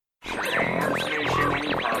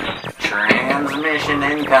Transmission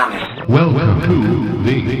incoming. Welcome to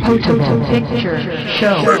the Potable Picture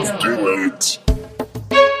Show. Let's do it.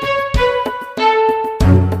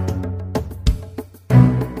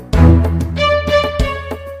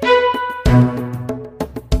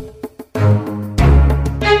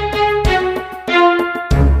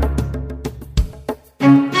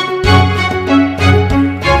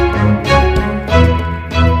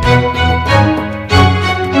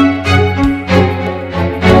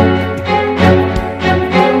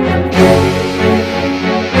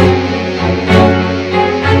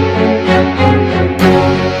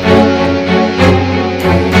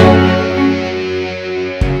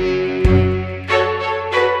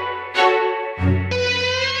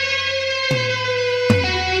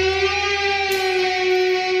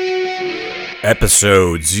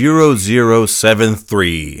 Episode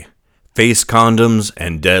 0073, Face Condoms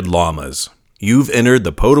and Dead Llamas. You've entered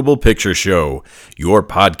the Potable Picture Show, your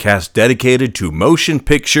podcast dedicated to motion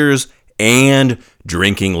pictures and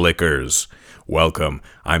drinking liquors. Welcome,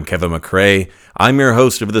 I'm Kevin McCrae. I'm your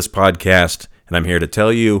host of this podcast, and I'm here to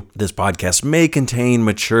tell you this podcast may contain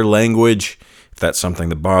mature language. If that's something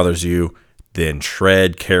that bothers you, then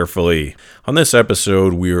tread carefully. On this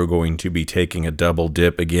episode, we are going to be taking a double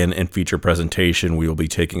dip again in feature presentation. We will be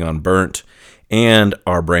taking on Burnt and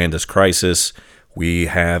Our Brand is Crisis. We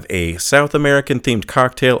have a South American themed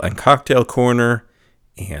cocktail and cocktail corner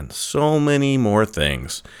and so many more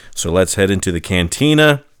things. So let's head into the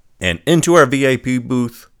cantina and into our VIP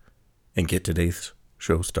booth and get today's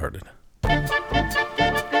show started.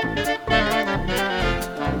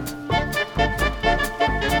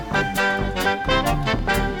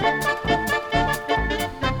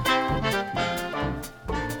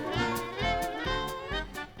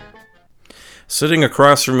 Sitting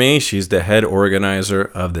across from me, she's the head organizer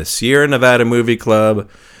of the Sierra Nevada Movie Club.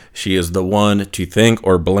 She is the one to thank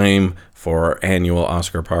or blame for our annual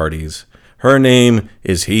Oscar parties. Her name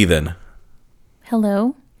is Heathen.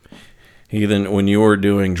 Hello. Heathen, when you were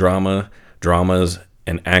doing dramas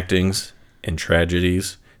and actings and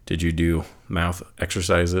tragedies, did you do mouth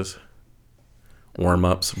exercises?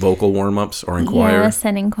 Warm-ups, vocal warm-ups, or inquire? Yes,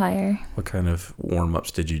 and inquire. What kind of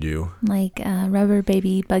warm-ups did you do? Like rubber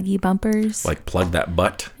baby buggy bumpers. Like plug that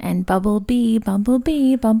butt? And bumblebee,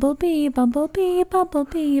 bumblebee, bumblebee, bumblebee,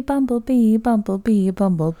 bumblebee, bumblebee, bumblebee,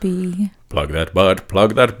 bumblebee. Plug that butt,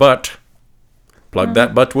 plug that butt. Plug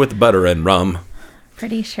that butt with butter and rum.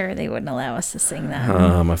 Pretty sure they wouldn't allow us to sing that.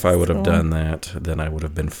 If I would have done that, then I would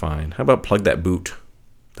have been fine. How about plug that boot?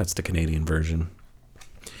 That's the Canadian version.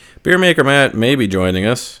 Beer Maker Matt may be joining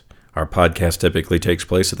us. Our podcast typically takes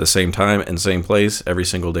place at the same time and same place every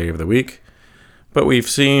single day of the week. But we've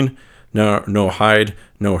seen no hide,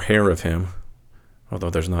 no hair of him.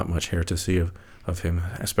 Although there's not much hair to see of him,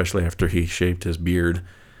 especially after he shaved his beard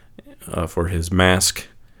for his mask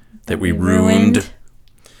that we ruined.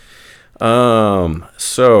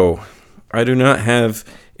 So I do not have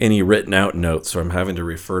any written out notes, so I'm having to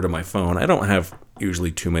refer to my phone. I don't have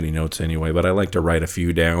usually too many notes anyway, but I like to write a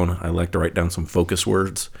few down. I like to write down some focus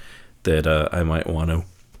words that I might want to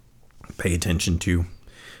pay attention to.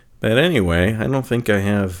 But anyway, I don't think I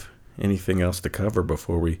have anything else to cover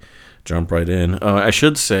before we jump right in. I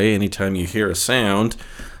should say, anytime you hear a sound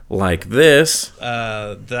like this,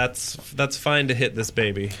 that's fine to hit this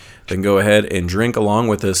baby. Then go ahead and drink along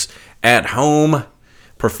with us at home,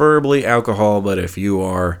 preferably alcohol, but if you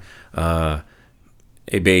are a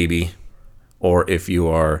baby, or if you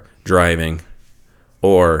are driving,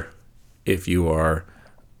 or if you are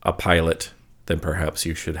a pilot, then perhaps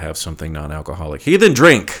you should have something non-alcoholic. Heathen,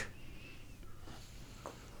 drink!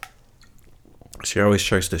 She always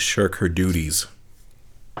tries to shirk her duties.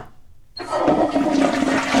 And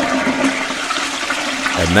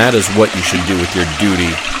that is what you should do with your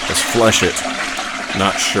duty, is flush it,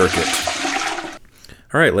 not shirk it.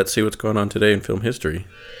 All right, let's see what's going on today in film history.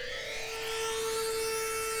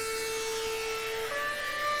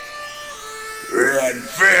 In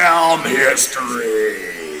film history.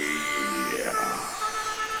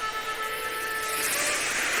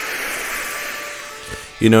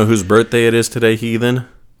 You know whose birthday it is today, Heathen?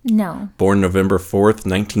 No. Born November 4th,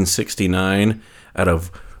 1969, out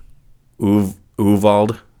of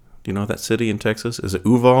Uvalde. Do you know that city in Texas? Is it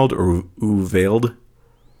Uvalde or Uvalde?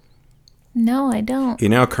 No, I don't. He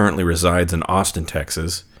now currently resides in Austin,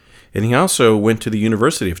 Texas. And he also went to the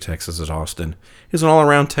University of Texas at Austin. He's an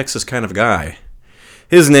all-around Texas kind of guy.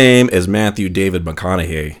 His name is Matthew David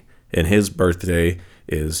McConaughey, and his birthday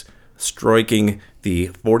is striking the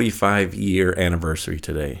 45-year anniversary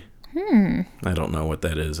today. I don't know what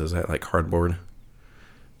that is. Is that like cardboard?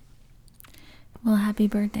 Well, happy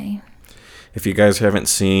birthday. If you guys haven't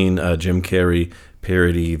seen Jim Carrey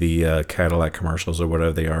parody the Cadillac commercials or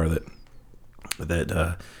whatever they are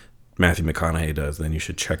that Matthew McConaughey does, then you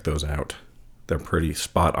should check those out. They're pretty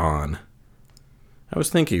spot on. I was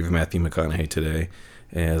thinking of Matthew McConaughey today,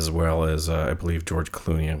 as well as I believe George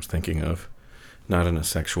Clooney I was thinking of. Not in a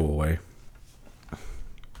sexual way.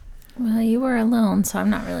 Well, you were alone, so I'm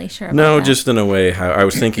not really sure about No, that. just in a way. How I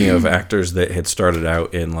was thinking of actors that had started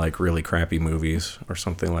out in like really crappy movies or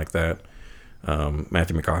something like that.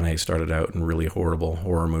 Matthew McConaughey started out in really horrible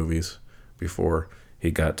horror movies before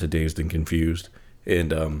he got to Dazed and Confused.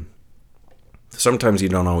 And sometimes you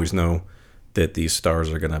don't always know that these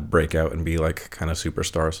stars are going to break out and be like kind of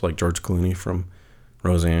superstars, like George Clooney from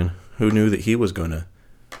Roseanne. Who knew that he was going to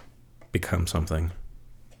become something?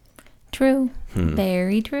 True.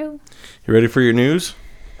 Very true. You ready for your news?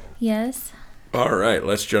 Yes. All right,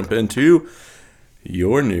 let's jump into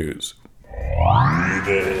your news.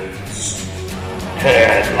 Heathens.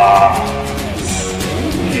 Headlines.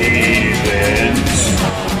 Heathens.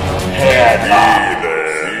 Headlines.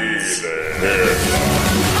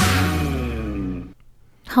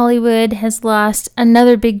 Hollywood has lost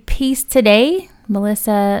another big piece today.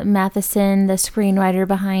 Melissa Matheson, the screenwriter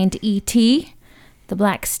behind E.T., the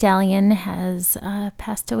Black Stallion, has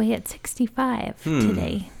passed away at 65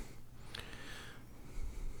 today.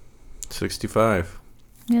 65.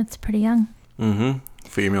 Yeah, it's pretty young. Mm-hmm.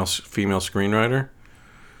 Female screenwriter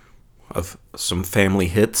of some family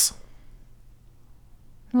hits.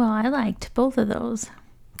 Well, I liked both of those.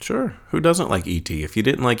 Sure. Who doesn't like E.T.? If you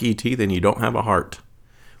didn't like E.T., then you don't have a heart,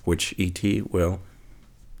 which E.T. will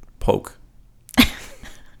poke.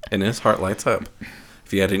 And his heart lights up.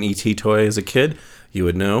 If you had an E.T. toy as a kid, you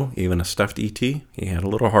would know, even a stuffed E.T., he had a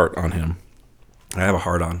little heart on him. I have a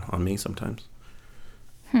heart on me sometimes.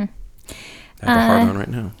 I have a heart on right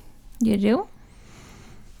now. You do?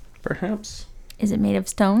 Perhaps. Is it made of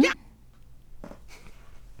stone?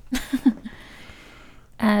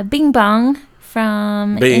 Bing Bong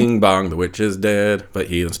from... Bing bong, the witch is dead, but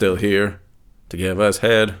he's still here to give us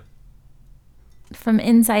head. From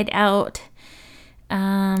Inside Out.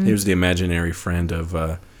 He was the imaginary friend of,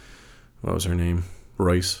 what was her name?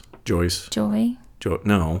 Joyce? Joy?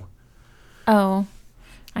 No. Oh,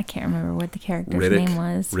 I can't remember what the character's name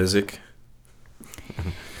was. Rizek.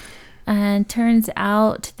 And turns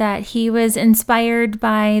out that he was inspired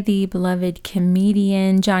by the beloved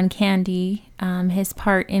comedian John Candy. His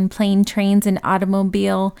part in Plane, Trains, and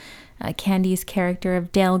Automobile. Candy's character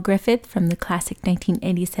of Dale Griffith from the classic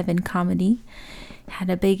 1987 comedy had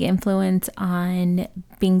a big influence on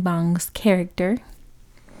Bing Bong's character.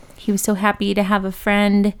 He was so happy to have a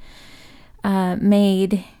friend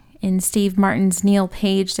made in Steve Martin's Neil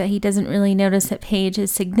Page that he doesn't really notice that Page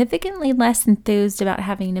is significantly less enthused about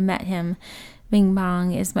having to met him. Bing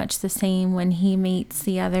Bong is much the same when he meets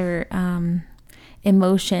the other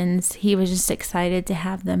emotions. He was just excited to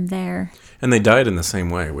have them there. And they died in the same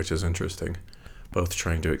way, which is interesting. Both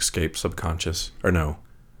trying to escape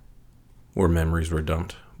where memories were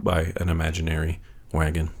dumped by an imaginary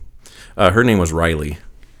wagon. Her name was Riley.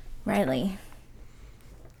 Riley.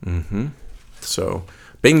 Mm-hmm. So,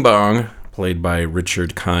 Bing Bong, played by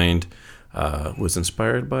Richard Kind, was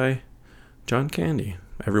inspired by John Candy,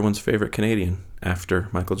 everyone's favorite Canadian after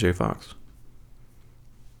Michael J. Fox.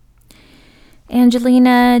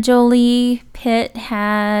 Angelina Jolie Pitt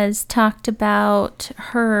has talked about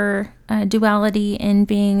her duality in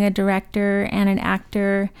being a director and an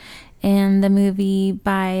actor in the movie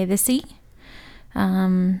By the Sea.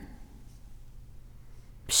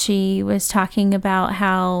 She was talking about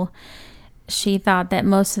how she thought that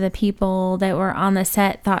most of the people that were on the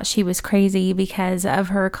set thought she was crazy because of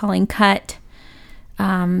her calling cut.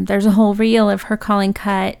 There's a whole reel of her calling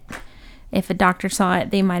cut. If a doctor saw it,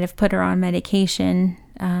 they might have put her on medication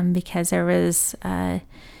because there was a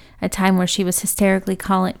time where she was hysterically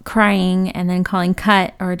crying and then calling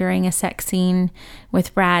cut, or during a sex scene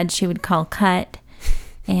with Brad, she would call cut.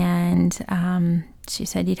 And she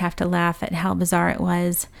said you'd have to laugh at how bizarre it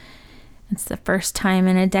was. It's the first time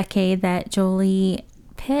in a decade that Jolie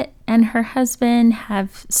Pitt and her husband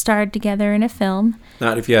have starred together in a film.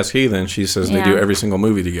 Not if you ask Heathen, she says they do every single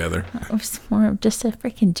movie together. It was more of just a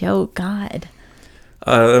freaking joke. God.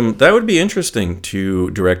 That would be interesting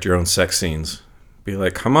to direct your own sex scenes. Be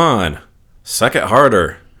like, come on, suck it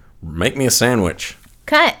harder. Make me a sandwich.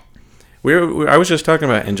 Cut. I was just talking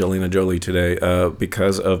about Angelina Jolie today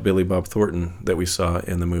because of Billy Bob Thornton that we saw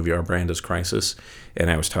in the movie Our Brand is Crisis.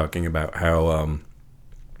 And I was talking about how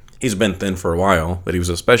he's been thin for a while, but he was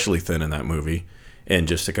especially thin in that movie. And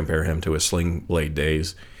just to compare him to his Sling Blade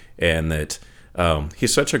days. And that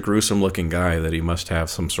He's such a gruesome-looking guy that he must have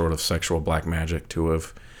some sort of sexual black magic to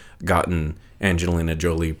have gotten Angelina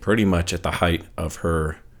Jolie pretty much at the height of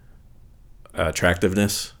her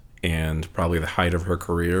attractiveness and probably the height of her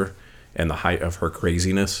career and the height of her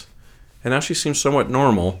craziness. And now she seems somewhat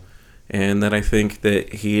normal, and that I think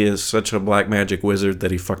that he is such a black magic wizard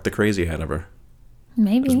that he fucked the crazy out of her.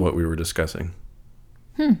 Maybe. Is what we were discussing.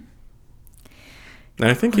 And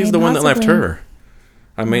I think he's the one that left her.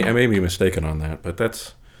 I may be mistaken on that, but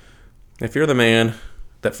that's... If you're the man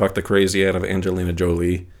that fucked the crazy out of Angelina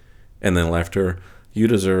Jolie and then left her, you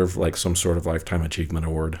deserve like some sort of lifetime achievement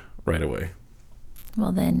award right away.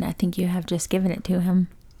 Well, then I think you have just given it to him.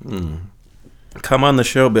 Come on the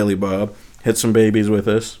show, Billy Bob. Hit some babies with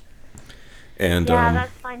us. And,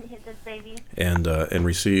 that's fine to hit this baby. And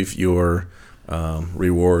receive your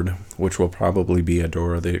reward, which will probably be a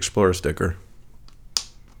Dora the Explorer sticker.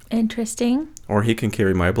 Interesting. Or he can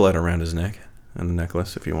carry my blood around his neck and a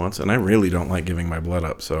necklace if he wants. And I really don't like giving my blood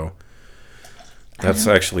up, so that's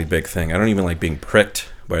actually a big thing. I don't even like being pricked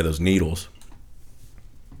by those needles.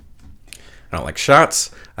 I don't like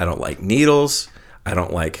shots. I don't like needles. I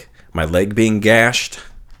don't like my leg being gashed.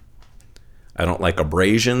 I don't like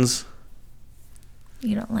abrasions.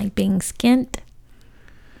 You don't like being skint?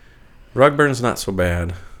 Rug burn's not so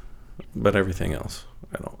bad, but everything else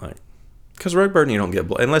I don't like. Because rug burn, you don't get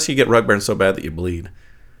blood. Unless you get rug burn so bad that you bleed.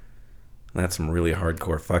 That's some really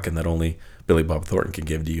hardcore fucking that only Billy Bob Thornton can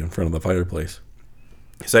give to you in front of the fireplace.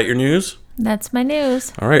 Is that your news? That's my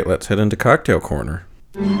news. All right, let's head into Cocktail Corner.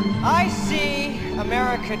 I see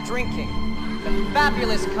America drinking the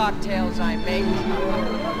fabulous cocktails I make.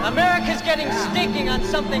 America's getting stinking on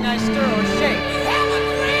something I stir or shake.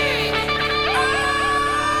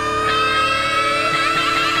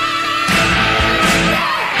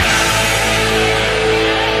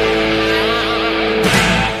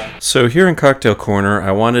 So here in Cocktail Corner,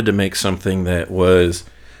 I wanted to make something that was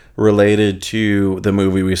related to the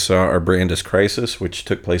movie we saw, Our Brandis Crisis, which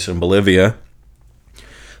took place in Bolivia.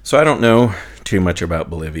 So I don't know too much about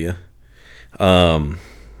Bolivia. I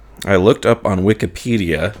looked up on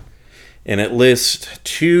Wikipedia, and it lists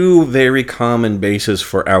two very common bases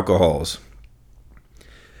for alcohols.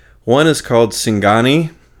 One is called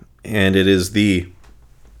Singani, and it is the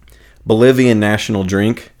Bolivian national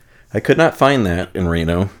drink. I could not find that in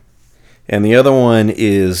Reno. And the other one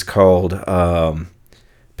is called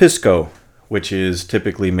Pisco, which is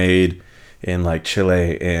typically made in like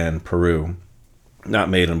Chile and Peru. Not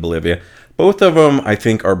made in Bolivia. Both of them, I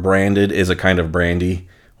think, are branded as a kind of brandy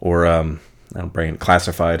or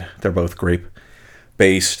classified. They're both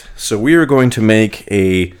grape-based. So we are going to make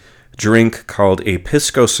a drink called a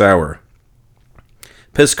Pisco Sour.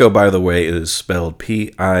 Pisco, by the way, is spelled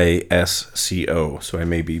Pisco, so I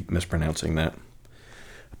may be mispronouncing that.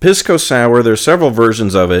 Pisco Sour, there's several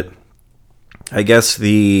versions of it. I guess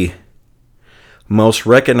the most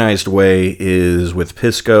recognized way is with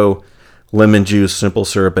Pisco, lemon juice, simple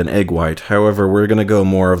syrup, and egg white. However, we're going to go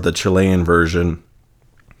more of the Chilean version,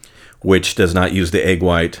 which does not use the egg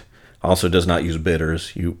white, also does not use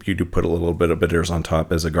bitters. You do put a little bit of bitters on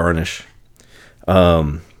top as a garnish.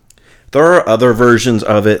 There are other versions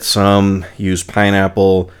of it. Some use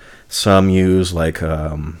pineapple, some use like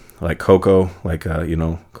cocoa,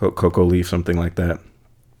 cocoa leaf, something like that.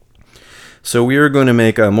 So we are going to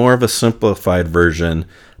make a more of a simplified version,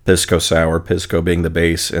 Pisco Sour, Pisco being the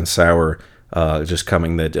base, and sour just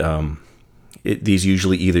coming that these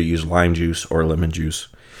usually either use lime juice or lemon juice.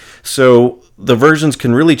 So the versions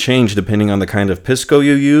can really change depending on the kind of Pisco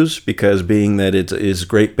you use, because being that it is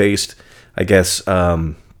grape-based, I guess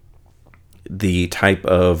the type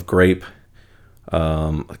of grape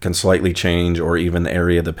can slightly change, or even the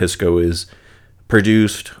area the Pisco is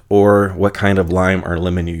produced, or what kind of lime or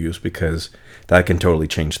lemon you use, because that can totally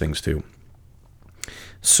change things too.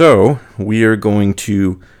 So we are going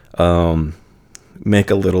to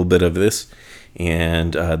make a little bit of this,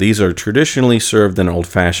 and these are traditionally served in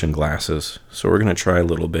old-fashioned glasses. So we're going to try a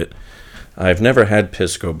little bit. I've never had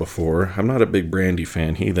Pisco before. I'm not a big brandy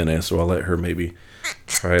fan. Heathen is, so I'll let her maybe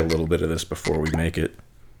try a little bit of this before we make it.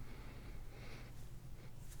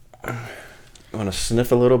 I want to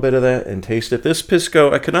sniff a little bit of that and taste it. This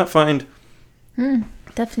Pisco, I could not find...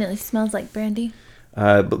 Definitely smells like brandy.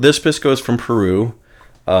 But this Pisco is from Peru.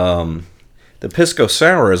 The Pisco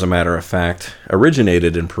Sour, as a matter of fact,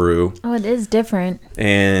 originated in Peru. Oh, it is different.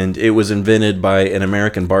 And it was invented by an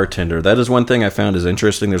American bartender. That is one thing I found is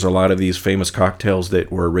interesting. There's a lot of these famous cocktails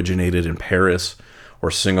that were originated in Paris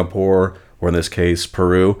or Singapore, or in this case,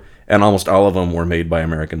 Peru. and almost all of them were made by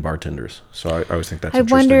American bartenders. So I always think that's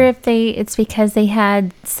interesting. I wonder if it's because they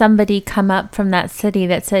had somebody come up from that city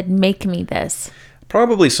that said, "Make me this."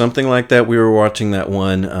 Probably something like that. We were watching that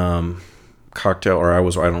one cocktail, or I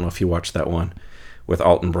don't know if you watched that one with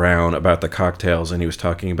Alton Brown about the cocktails, and he was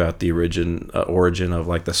talking about the origin of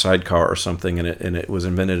like the sidecar or something, and it was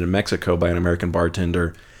invented in Mexico by an American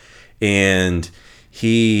bartender, and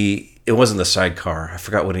it wasn't the sidecar. I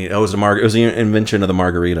forgot what it was. It was the invention of the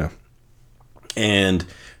margarita, and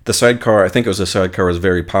the sidecar. I think it was the sidecar was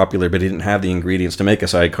very popular, but he didn't have the ingredients to make a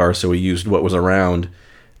sidecar, so he used what was around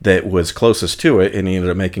that was closest to it, and he ended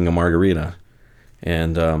up making a margarita,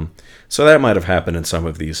 and so that might have happened in some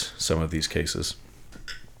of these cases.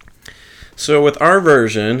 So with our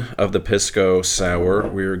version of the Pisco Sour,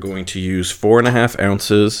 we're going to use 4.5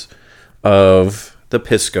 ounces of the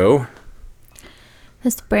Pisco.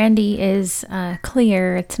 This brandy is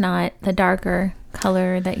clear. It's not the darker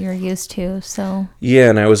color that you're used to. So yeah,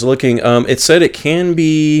 and I was looking. It said it can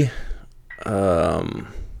be. It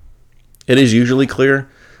is usually clear.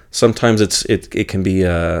 Sometimes it can be.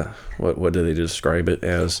 What do they describe it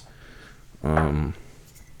as? Let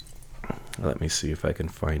me see if I can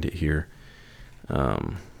find it here.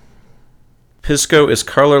 Pisco is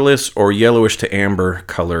colorless or yellowish to amber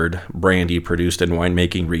colored brandy produced in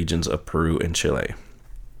winemaking regions of Peru and Chile.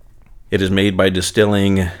 It is made by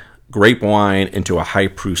distilling grape wine into a high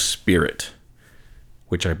proof spirit,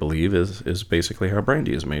 which I believe is basically how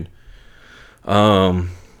brandy is made.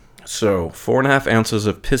 So 4.5 ounces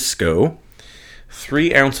of Pisco,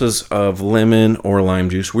 3 ounces of lemon or lime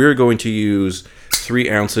juice. We're going to use 3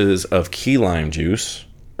 ounces of key lime juice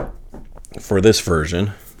for this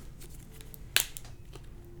version.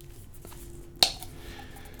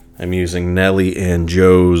 I'm using Nelly and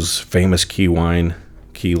Joe's famous key lime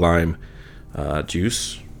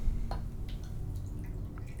juice.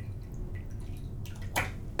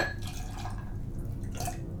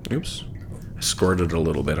 Oops, I squirted a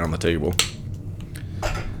little bit on the table.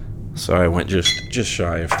 So I went just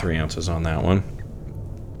shy of 3 ounces on that one.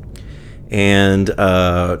 And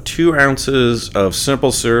 2 ounces of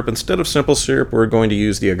simple syrup. Instead of simple syrup, we're going to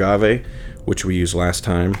use the agave, which we used last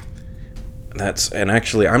time.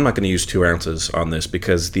 Actually, I'm not going to use 2 ounces on this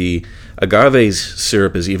because the agave's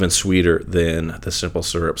syrup is even sweeter than the simple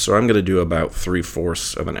syrup. So I'm going to do about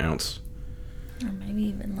 3/4 of an ounce. Or maybe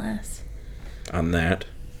even less. On that.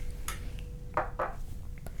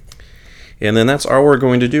 And then that's all we're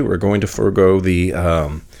going to do. We're going to forego the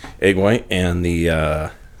egg white and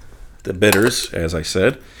the bitters, as I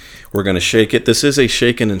said. We're going to shake it. This is a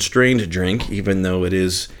shaken and strained drink, even though it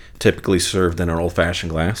is typically served in an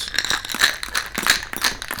old-fashioned glass.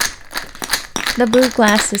 The blue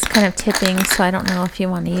glass is kind of tipping, so I don't know if you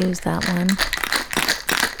want to use that one.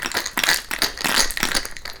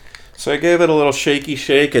 So I gave it a little shaky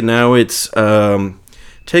shake, and now it's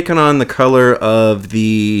taken on the color of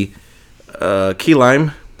the key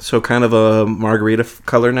lime. So kind of a margarita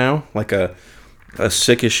color now, like a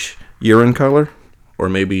sickish urine color, or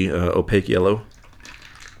maybe opaque yellow.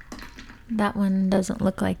 That one doesn't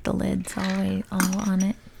look like the lid's all on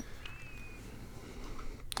it.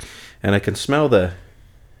 And I can smell the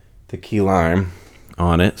key lime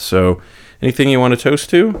on it. So anything you want to toast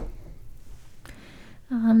to?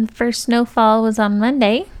 The first snowfall was on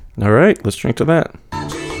Monday. All right, let's drink to that.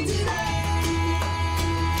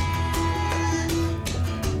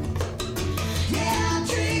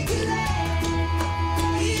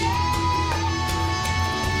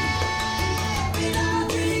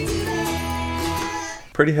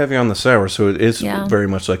 Pretty heavy on the sour, so it is very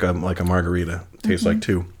much like a margarita. It tastes like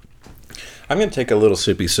too. I'm going to take a little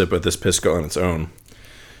sippy sip of this Pisco on its own.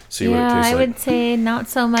 See what it tastes like. I would say not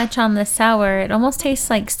so much on the sour. It almost tastes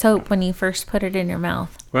like soap when you first put it in your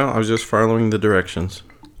mouth. Well, I was just following the directions.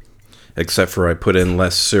 Except for I put in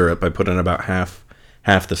less syrup. I put in about half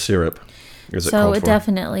the syrup. So it would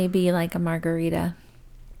definitely be like a margarita.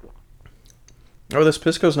 Oh, this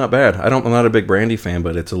Pisco's not bad. I'm not a big brandy fan,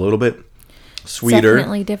 but it's a little bit sweeter.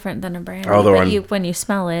 Definitely different than a brandy. When you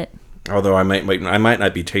smell it. Although I might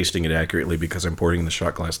not be tasting it accurately because I'm pouring the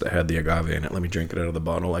shot glass that had the agave in it. Let me drink it out of the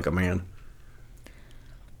bottle like a man.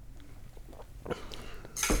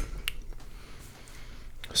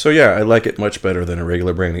 So yeah, I like it much better than a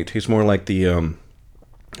regular brandy. It tastes more like the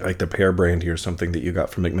pear brandy or something that you got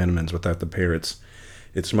from McMenamins without the pear.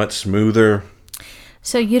 It's much smoother.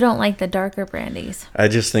 So you don't like the darker brandies? I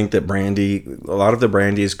just think that brandy, a lot of the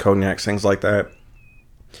brandies, cognacs, things like that,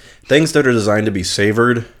 things that are designed to be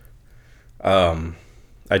savored,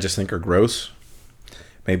 I just think are gross.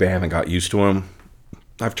 Maybe I haven't got used to them.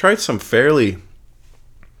 I've tried some fairly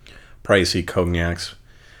pricey cognacs,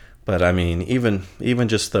 But I mean, even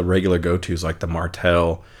just the regular go-tos like the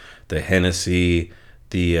Martell, the Hennessy,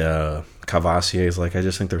 the Cavassiers, like I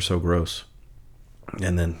just think they're so gross.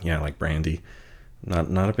 And then like brandy,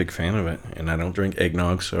 not a big fan of it. And I don't drink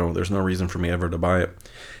eggnog, so there's no reason for me ever to buy it.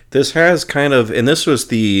 This has kind of, and this was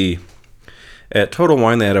at Total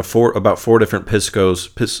Wine they had about four different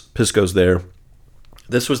piscos there.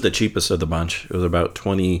 This was the cheapest of the bunch. It was about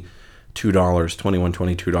 $22,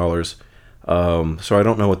 $22. So I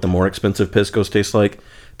don't know what the more expensive piscos taste like.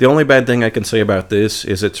 The only bad thing I can say about this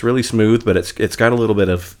is it's really smooth, but it's got a little bit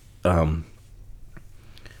of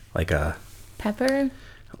like a Pepper?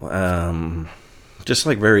 just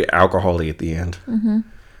like very alcohol-y at the end. Mm-hmm.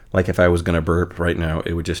 Like if I was going to burp right now,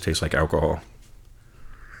 it would just taste like alcohol.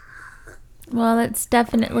 Well, it's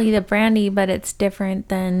definitely the brandy, but it's different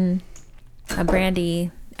than a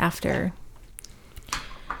brandy after.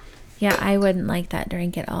 Yeah, I wouldn't like that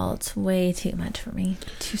drink at all. It's way too much for me.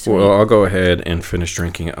 Too sweet. Well, I'll go ahead and finish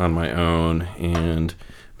drinking it on my own, and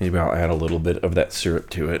maybe I'll add a little bit of that syrup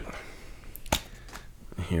to it.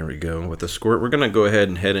 Here we go with the squirt. We're going to go ahead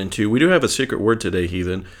and head into... We do have a secret word today,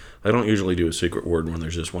 Heathen. I don't usually do a secret word when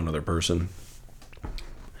there's just one other person.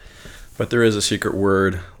 But there is a secret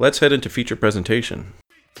word. Let's head into feature presentation.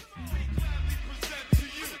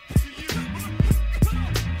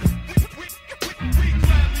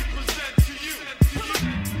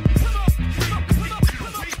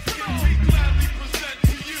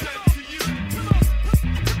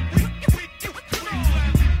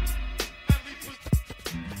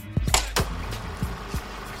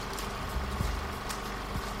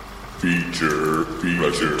 Feature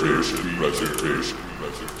presentation.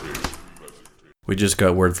 We just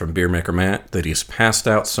got word from Beer Maker Matt that he's passed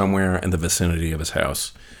out somewhere in the vicinity of his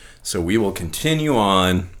house. So we will continue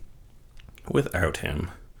on without him.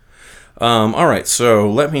 All right, so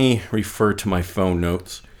let me refer to my phone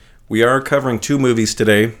notes. We are covering 2 movies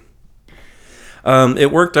today.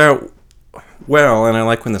 It worked out well, and I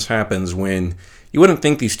like when this happens, when you wouldn't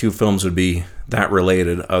think these 2 films would be that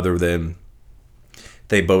related, other than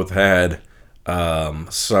they both had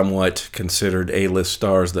somewhat considered A-list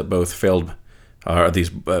stars that both failed,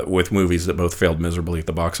 with movies that both failed miserably at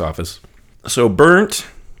the box office. So Burnt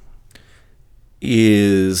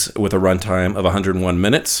is with a runtime of 101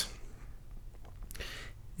 minutes.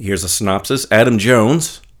 Here's a synopsis. Adam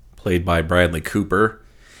Jones, played by Bradley Cooper,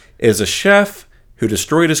 is a chef who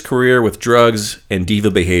destroyed his career with drugs and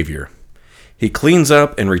diva behavior. He cleans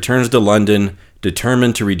up and returns to London,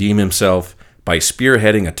 determined to redeem himself by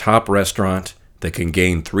spearheading a top restaurant that can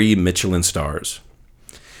gain 3 Michelin stars.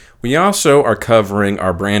 We also are covering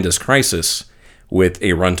Our Brand is Crisis with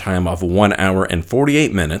a runtime of 1 hour and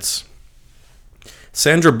 48 minutes.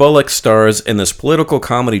 Sandra Bullock stars in this political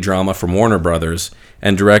comedy drama from Warner Brothers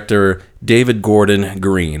and director David Gordon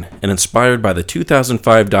Green, and inspired by the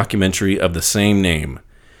 2005 documentary of the same name,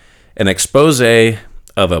 an expose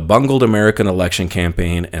of a bungled American election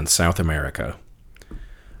campaign in South America.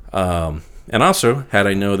 And also, had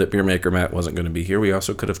I known that Beer Maker Matt wasn't going to be here, we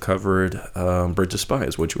also could have covered Bridge of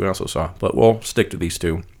Spies, which we also saw. But we'll stick to these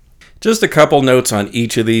 2. Just a couple notes on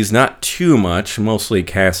each of these, not too much, mostly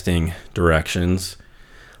casting directions.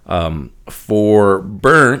 For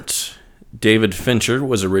Burnt, David Fincher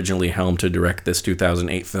was originally helmed to direct this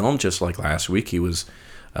 2008 film, just like last week. He was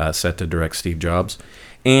set to direct Steve Jobs.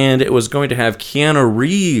 And it was going to have Keanu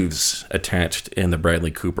Reeves attached in the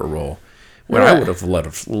Bradley Cooper role. What I would have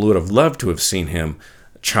loved to have seen him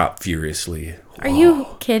chop furiously. Are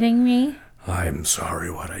you kidding me? I'm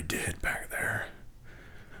sorry what I did back there.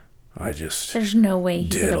 I just There's no way he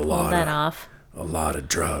could did have pulled that off. a lot of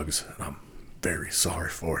drugs, and I'm very sorry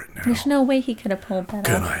for it now. There's no way he could have pulled that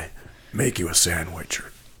Can off. I make you a sandwich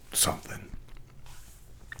or something?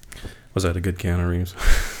 Was that a good Keanu Reeves?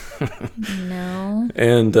 No.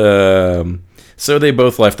 And so they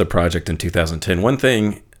both left the project in 2010. One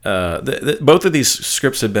thing... both of these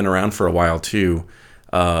scripts had been around for a while too.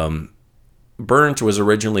 Burnt was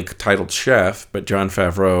originally titled Chef, but Jon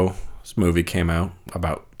Favreau's movie came out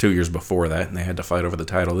about 2 years before that, and they had to fight over the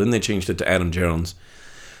title. Then they changed it to Adam Jones.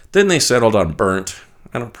 Then they settled on Burnt.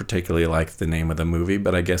 I don't particularly like the name of the movie,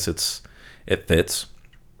 but I guess it fits.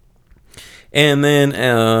 And then,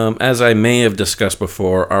 as I may have discussed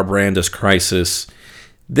before, Our Brand is Crisis.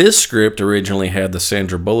 This script originally had the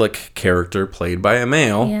Sandra Bullock character played by a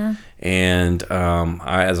male. Yeah. And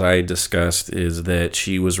as I discussed, is that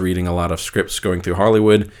she was reading a lot of scripts going through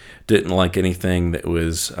Hollywood, didn't like anything that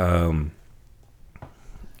was...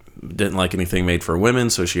 didn't like anything made for women,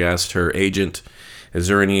 so she asked her agent, is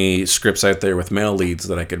there any scripts out there with male leads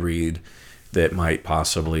that I could read that might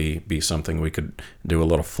possibly be something we could do a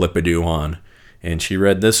little flip-a-do on? And she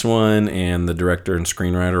read this one, and the director and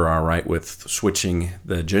screenwriter are all right with switching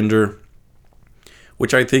the gender,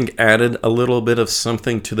 which I think added a little bit of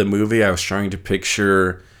something to the movie. I was trying to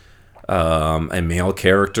picture a male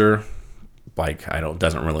character, like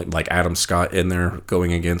doesn't really like Adam Scott in there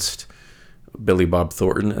going against Billy Bob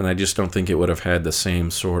Thornton, and I just don't think it would have had the same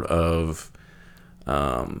sort of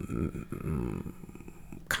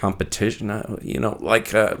competition,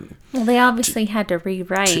 Well, they obviously had to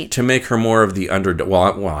rewrite. to make her more of the underdog.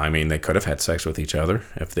 Well, I mean, they could have had sex with each other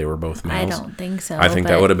if they were both males. I don't think so. I think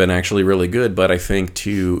that would have been actually really good, but I think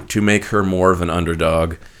to make her more of an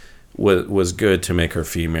underdog was good, to make her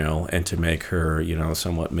female and to make her,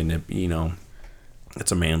 somewhat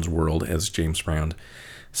it's a man's world, as James Brown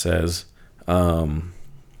says.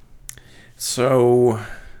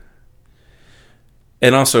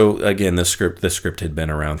 And also, again, this script had been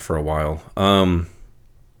around for a while. I'm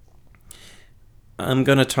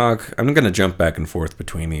gonna jump back and forth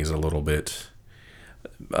between these a little bit.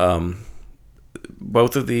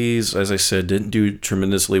 Both of these, as I said, didn't do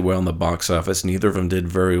tremendously well in the box office. Neither of them did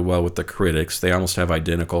very well with the critics. They almost have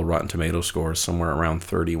identical Rotten Tomato scores, somewhere around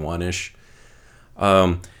 31-ish.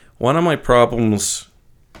 One of my problems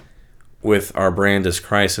with Our Brand is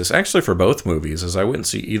Crisis, actually for both movies, is I wouldn't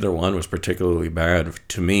see either one was particularly bad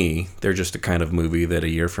to me. They're just a kind of movie that a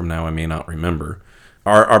year from now I may not remember.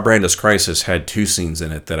 Our Brand is Crisis had 2 scenes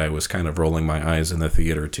in it that I was kind of rolling my eyes in the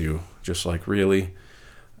theater to, just like, really?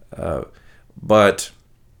 But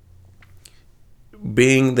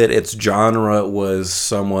being that its genre was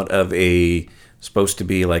somewhat of supposed to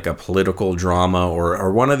be like a political drama,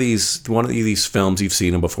 or one of these films, you've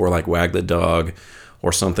seen them before, like Wag the Dog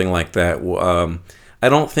or something like that. I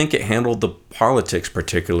don't think it handled the politics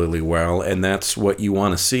particularly well, and that's what you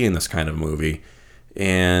want to see in this kind of movie.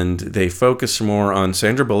 And they focus more on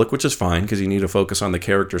Sandra Bullock, which is fine because you need to focus on the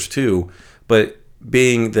characters too. But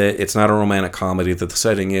being that it's not a romantic comedy, that the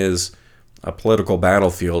setting is a political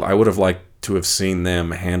battlefield, I would have liked to have seen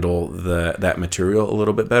them handle that material a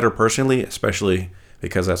little bit better personally, especially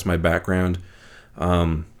because that's my background.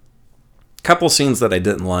 Couple scenes that I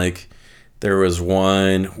didn't like. There was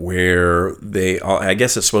one where I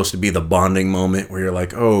guess it's supposed to be the bonding moment where you're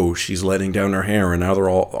like, oh, she's letting down her hair and now they're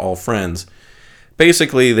all friends.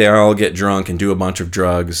 Basically, they all get drunk and do a bunch of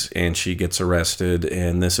drugs and she gets arrested.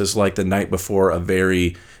 And this is like the night before a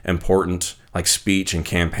very important speech and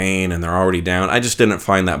campaign, and they're already down. I just didn't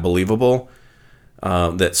find that believable.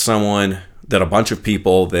 That a bunch of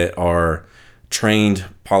people that are trained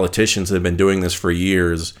politicians that have been doing this for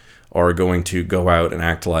years are going to go out and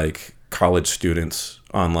act like college students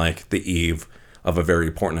on the eve of a very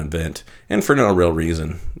important event, and for no real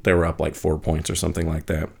reason. They were up 4 points or something like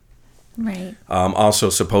that. Right. Also,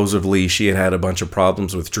 supposedly she had a bunch of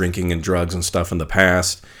problems with drinking and drugs and stuff in the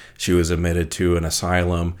past. She was admitted to an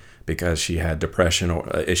asylum because she had depression or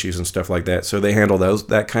issues and stuff like that. So they handle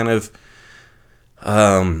that kind of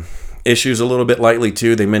issues a little bit lightly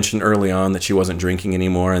too. They mentioned early on that she wasn't drinking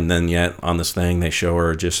anymore, and then yet on this thing they show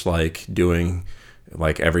her just doing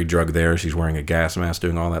every drug there. She's wearing a gas mask,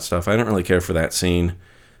 doing all that stuff. I didn't really care for that scene.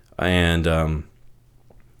 And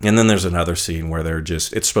then there's another scene where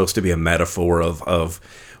it's supposed to be a metaphor of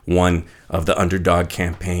one of the underdog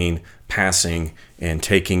campaign passing and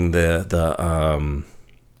taking the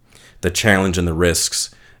challenge and the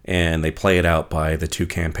risks, and they play it out by the 2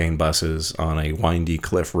 campaign buses on a windy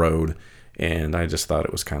cliff road, and I just thought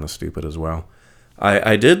it was kind of stupid as well.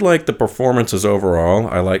 I did like the performances overall.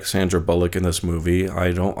 I like Sandra Bullock in this movie.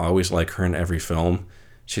 I don't always like her in every film.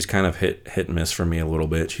 She's kind of hit and miss for me a little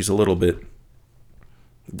bit. She's a little bit,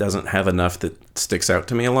 doesn't have enough that sticks out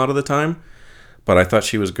to me a lot of the time, but I thought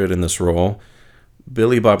she was good in this role.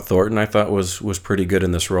 Billy Bob Thornton, I thought was pretty good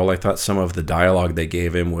in this role. I thought some of the dialogue they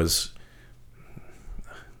gave him was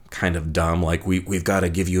kind of dumb. We've got to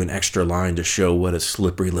give you an extra line to show what a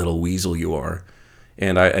slippery little weasel you are.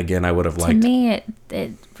 And I would have liked... To me,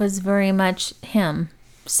 it was very much him.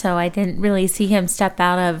 So I didn't really see him step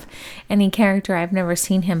out of any character I've never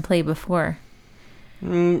seen him play before.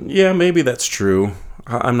 Yeah, maybe that's true.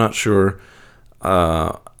 I'm not sure.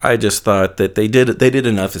 I just thought that they did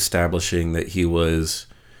enough establishing that he was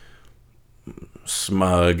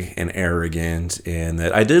smug and arrogant, and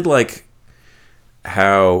that I did like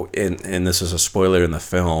how, and this is a spoiler in the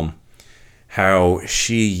film, how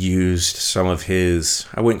she used some of his,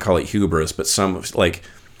 I wouldn't call it hubris, but some of,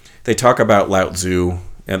 they talk about Lao Tzu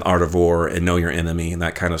and Art of War and Know Your Enemy and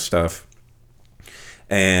that kind of stuff.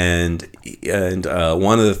 And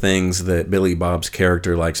one of the things that Billy Bob's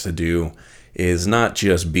character likes to do is not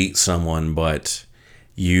just beat someone, but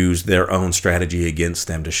use their own strategy against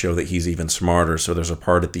them to show that he's even smarter. So there's a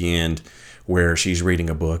part at the end where she's reading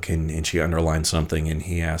a book and she underlines something and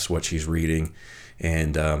he asks what she's reading.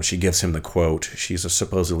 And she gives him the quote. She's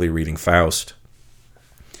supposedly reading Faust.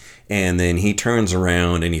 And then he turns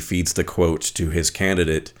around and he feeds the quote to his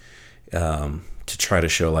candidate to try to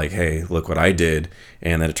show, like, hey, look what I did.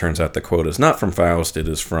 And then it turns out the quote is not from Faust. It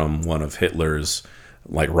is from one of Hitler's,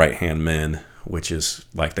 like, right-hand men, which is,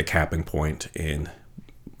 like, the capping point in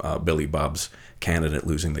Billy Bob's candidate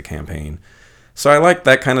losing the campaign. So I like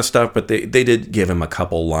that kind of stuff, but they did give him a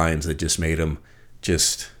couple lines that just made him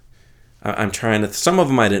just... I'm trying to... Some of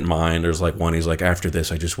them I didn't mind. There's like one, he's like, after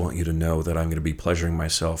this, I just want you to know that I'm going to be pleasuring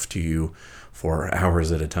myself to you for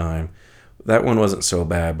hours at a time. That one wasn't so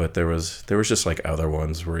bad, but there was just like other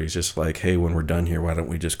ones where he's just like, hey, when we're done here, why don't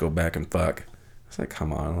we just go back and fuck? It's like,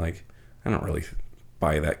 come on. Like, I don't really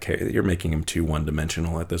buy that. You're making him too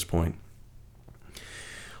one-dimensional at this point.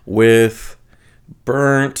 With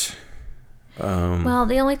Burnt... well,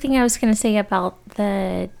 the only thing I was going to say about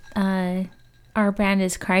the... Our Brand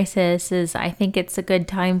is Crisis is I think it's a good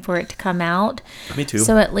time for it to come out. Me too.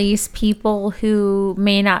 So at least people who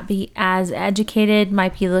may not be as educated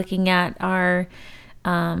might be looking at our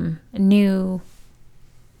new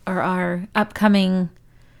or our upcoming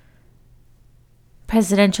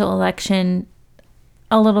presidential election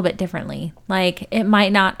a little bit differently. Like, it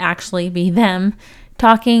might not actually be them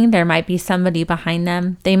talking. There might be somebody behind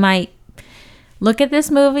them. They might look at this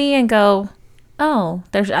movie and go, oh,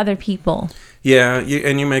 there's other people. Yeah,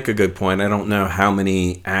 and you make a good point. I don't know how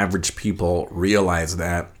many average people realize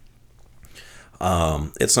that.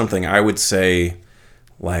 It's something I would say,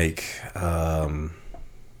 like, I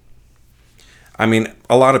mean,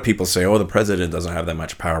 a lot of people say, oh, the president doesn't have that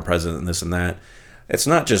much power, president this and that. It's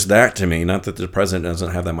not just that to me, not that the president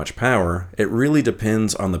doesn't have that much power. It really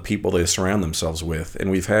depends on the people they surround themselves with.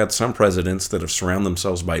 And we've had some presidents that have surrounded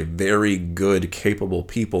themselves by very good, capable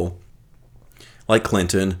people, like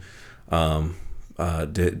Clinton.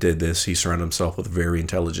 Did this. He surrounded himself with very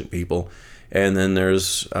intelligent people. And then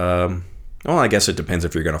there's, well, I guess it depends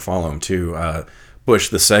if you're going to follow him too. Bush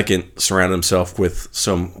the second surrounded himself with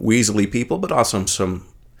some weaselly people, but also some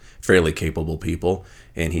fairly capable people.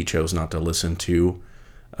 And he chose not to listen to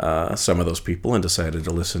some of those people and decided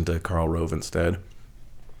to listen to Karl Rove instead.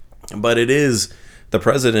 But it is... The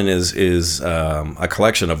president is a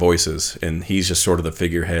collection of voices, and he's just sort of the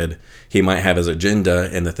figurehead. He might have his agenda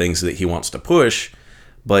and the things that he wants to push,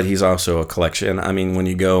 but he's also a collection. I mean, when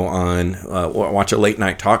you go on, watch a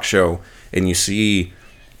late-night talk show, and you see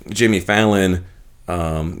Jimmy Fallon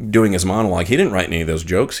doing his monologue, he didn't write any of those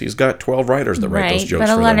jokes. He's got 12 writers that write those jokes for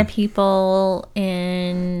them. But a lot of people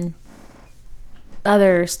in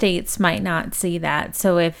other states might not see that.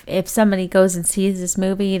 So if somebody goes and sees this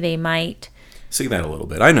movie, they might... see that a little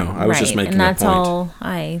bit. I know. I was just making a point. And that's all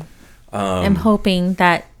I am hoping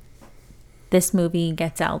that this movie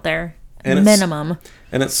gets out there. Minimum.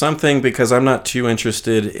 And it's something because I'm not too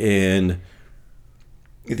interested in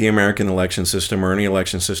the American election system or any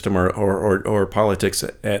election system or politics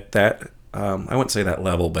at that. I wouldn't say that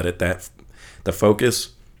level, but at that, the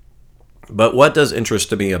focus. But what does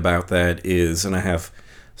interest me about that is, and I have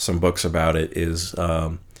some books about it, is...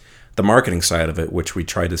 the marketing side of it, which we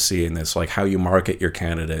try to see in this, like how you market your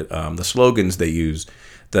candidate, the slogans they use,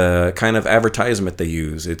 the kind of advertisement they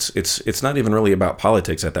use. It's not even really about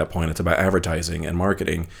politics at that point. It's about advertising and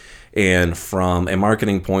marketing. And from a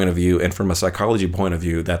marketing point of view and from a psychology point of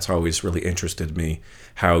view, that's always really interested me.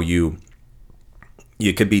 How you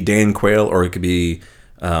could be Dan Quayle or it could be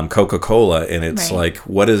Coca-Cola, and it's like,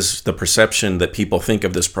 what is the perception that people think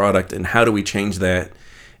of this product, and how do we change that?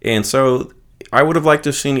 And so I would have liked to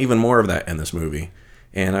have seen even more of that in this movie.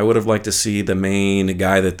 And I would have liked to see the main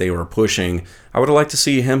guy that they were pushing, I would have liked to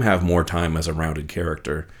see him have more time as a rounded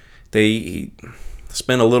character. They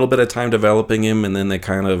spent a little bit of time developing him, and then they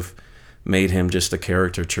kind of made him just a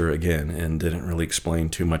caricature again and didn't really explain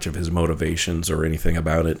too much of his motivations or anything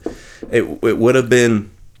about it. It would have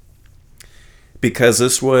been... because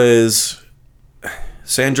this was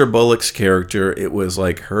Sandra Bullock's character, it was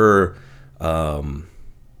like her...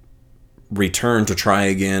 return to try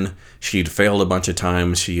again. She'd failed a bunch of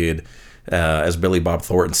times. She had, as Billy Bob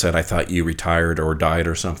Thornton said, I thought you retired or died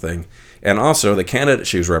or something. And also, the candidate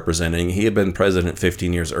she was representing, he had been president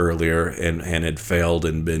 15 years earlier and had failed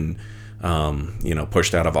and been,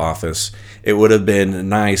 pushed out of office. It would have been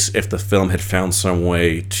nice if the film had found some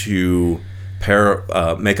way to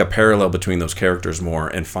make a parallel between those characters more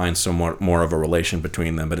and find somewhat more of a relation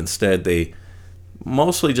between them. But instead, they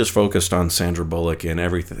mostly just focused on Sandra Bullock and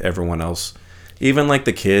everyone else, even like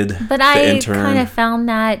the kid, but the intern. I kind of found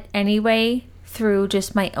that anyway. through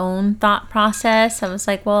just my own thought process. I was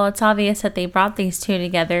like, well, it's obvious that they brought these two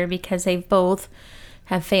together because they both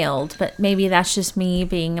have failed. But maybe that's just me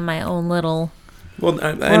being in my own little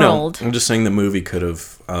I know. world. I'm just saying the movie could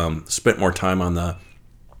have spent more time on the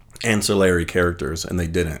ancillary characters, and they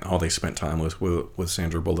didn't. All they spent time was with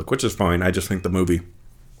Sandra Bullock, which is fine. I just think the movie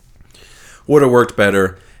would have worked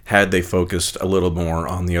better had they focused a little more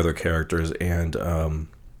on the other characters and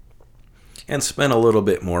spent a little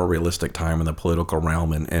bit more realistic time in the political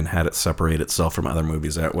realm and had it separate itself from other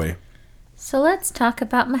movies that way. So let's talk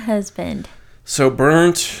about my husband. So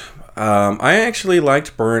Burnt, I actually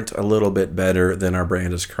liked Burnt a little bit better than Our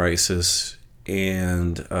Brand Crisis,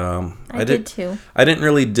 and I did too. I didn't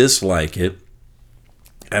really dislike it.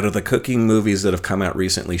 Out of the cooking movies that have come out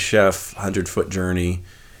recently, Chef, 100-Foot Journey,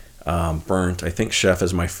 Burnt, I think Chef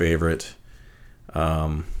is my favorite.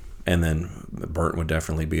 And then Burnt would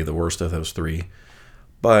definitely be the worst of those three.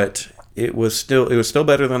 But it was still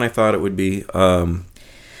better than I thought it would be. The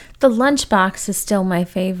Lunchbox is still my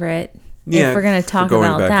favorite. Yeah, if we're going to talk going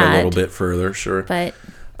about back that a little bit further, sure. But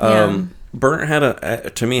yeah. Burnt had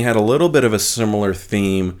a little bit of a similar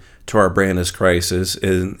theme to Our Brand Crisis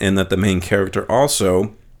in that the main character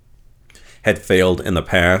also had failed in the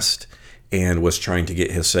past and was trying to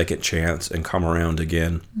get his second chance and come around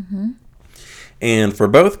again. Mm-hmm. And for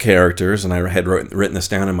both characters, and I had written this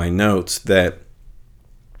down in my notes, that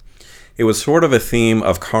it was sort of a theme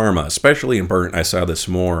of karma, especially in Burnt. I saw this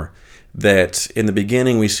more, that in the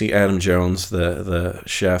beginning we see Adam Jones, the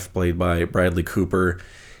chef played by Bradley Cooper.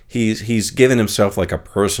 He's given himself like a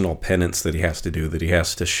personal penance that he has to do, that he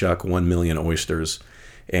has to shuck 1 million oysters.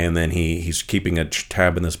 And then he's keeping a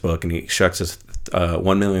tab in this book, and he shucks his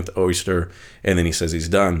 1 millionth oyster, and then he says he's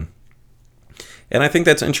done. And I think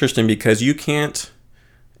that's interesting because you can't,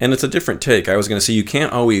 and it's a different take. I was going to say you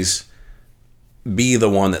can't always be the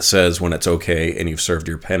one that says when it's okay and you've served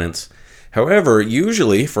your penance. However,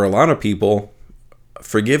 usually for a lot of people,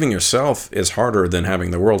 forgiving yourself is harder than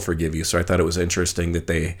having the world forgive you. So I thought it was interesting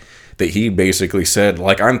that he basically said,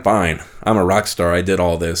 like, I'm fine. I'm a rock star. I did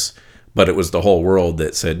all this. But it was the whole world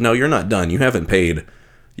that said, no, you're not done. You haven't paid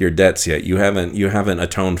your debts yet. You haven't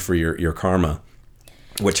atoned for your karma.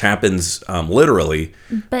 Which happens literally.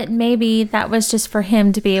 But maybe that was just for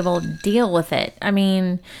him to be able to deal with it. I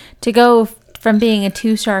mean, to go from being a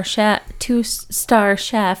two-star chef to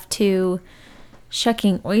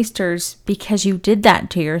shucking oysters because you did that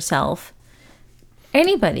to yourself.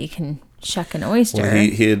 Anybody can shuck an oyster. Well,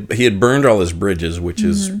 he had burned all his bridges, which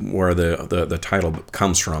is where the title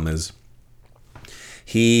comes from. Is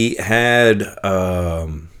he had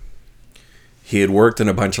worked in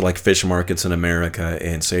a bunch of like fish markets in America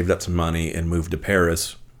and saved up some money and moved to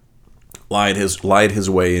Paris. Lied his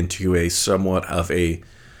way into a somewhat of a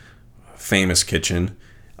famous kitchen.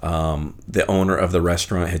 The owner of the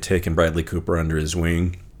restaurant had taken Bradley Cooper under his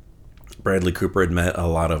wing. Bradley Cooper had met a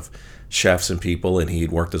lot of chefs and people, and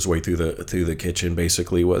he'd worked his way through the kitchen.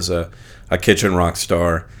 Basically, was a kitchen rock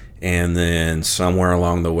star. And then somewhere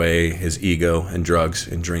along the way, his ego and drugs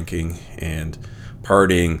and drinking and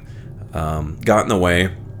partying got in the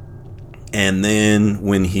way. And then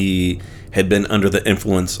when he had been under the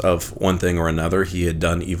influence of one thing or another, he had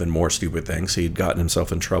done even more stupid things. He'd gotten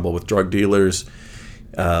himself in trouble with drug dealers.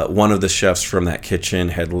 One of the chefs from that kitchen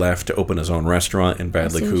had left to open his own restaurant, and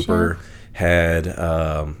Bradley Cooper had,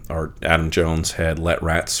 or Adam Jones had let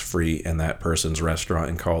rats free in that person's restaurant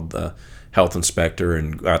and called the health inspector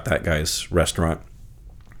and got that guy's restaurant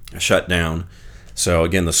shut down. So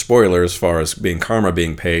again, the spoiler as far as karma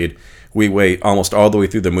being paid, we wait almost all the way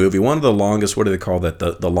through the movie. One of the longest, what do they call that?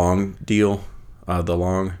 The long deal? What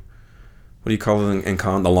do you call it in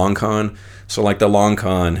con? The long con? So like the long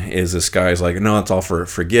con is this guy's like, no, it's all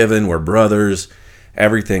forgiven. We're brothers.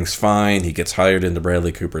 Everything's fine. He gets hired into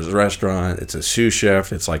Bradley Cooper's restaurant. It's a sous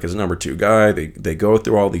chef. It's like his number 2 guy. They go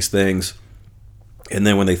through all these things. And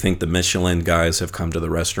then when they think the Michelin guys have come to the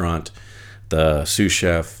restaurant, the sous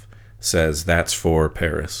chef says that's for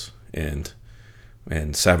Paris and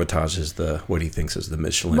sabotages what he thinks is the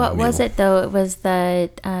Michelin What meal. was it though? It was the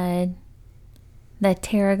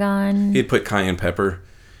tarragon. He'd put cayenne pepper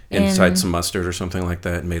inside some mustard or something like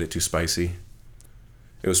that and made it too spicy.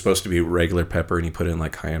 It was supposed to be regular pepper, and he put in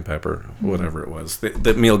like cayenne pepper, whatever it was.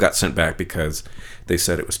 The meal got sent back because they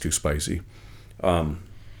said it was too spicy.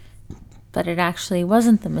 But it actually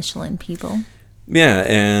wasn't the Michelin people. Yeah,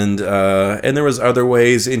 and there was other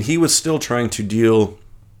ways, and he was still trying to deal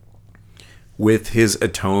with his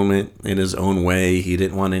atonement in his own way. He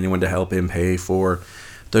didn't want anyone to help him pay for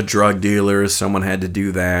the drug dealers. Someone had to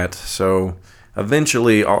do that. So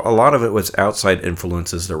eventually, a lot of it was outside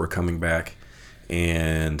influences that were coming back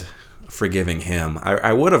and forgiving him.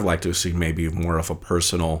 I would have liked to have seen maybe more of a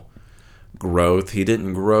personal growth. He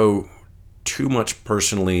didn't grow too much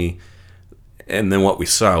personally, and then what we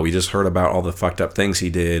saw, we just heard about all the fucked up things he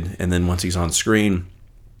did, and then once he's on screen,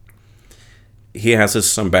 he has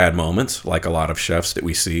some bad moments, like a lot of chefs that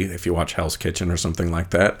we see. If you watch Hell's Kitchen or something like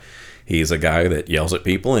that, he's a guy that yells at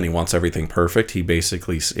people and he wants everything perfect. He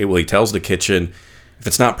basically, he tells the kitchen, if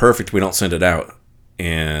it's not perfect, we don't send it out.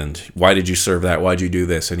 And why did you serve that? Why'd you do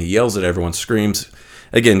this? And he yells at everyone, screams.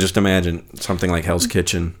 Again, just imagine something like Hell's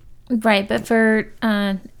Kitchen. Right, but for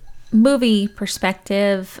movie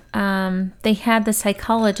perspective, they had the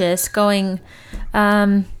psychologist going,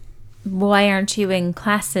 why aren't you in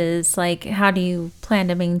classes? Like, how do you plan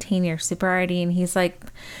to maintain your sobriety? And he's like,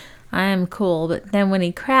 I am cool. But then when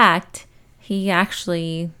he cracked, he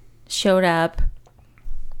actually showed up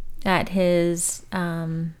at his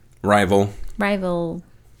Rival.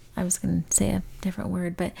 I was going to say a different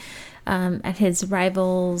word, but at his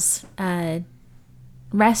rival's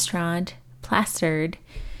restaurant, Plastered,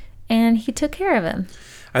 and he took care of him.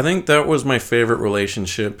 I think that was my favorite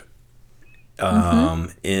relationship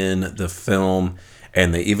in the film,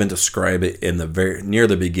 and they even describe it in the near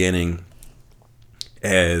the beginning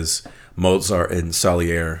as Mozart and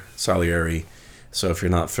Salieri. So if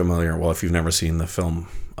you're not familiar, well, if you've never seen the film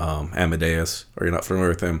Amadeus, or you're not familiar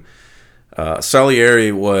with him,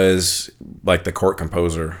 Salieri was like the court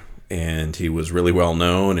composer, and he was really well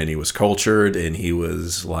known, and he was cultured, and he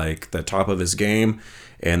was like the top of his game.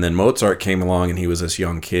 And then Mozart came along, and he was this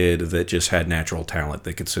young kid that just had natural talent.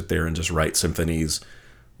 They could sit there and just write symphonies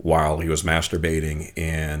while he was masturbating,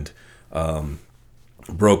 and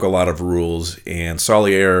broke a lot of rules. And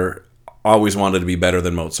Salieri always wanted to be better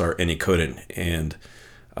than Mozart, and he couldn't. And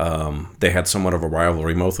they had somewhat of a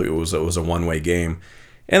rivalry. Mostly it was a one-way game.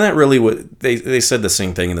 And that really they said the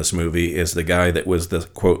same thing in this movie. Is the guy that was the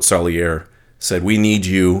quote Salieri said, we need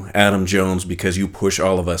you, Adam Jones, because you push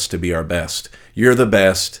all of us to be our best. You're the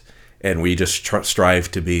best, and we just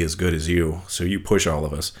strive to be as good as you. So you push all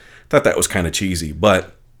of us. Thought that was kind of cheesy,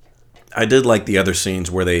 but I did like the other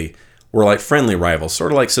scenes where they were like friendly rivals,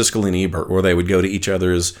 sort of like Siskel and Ebert, where they would go to each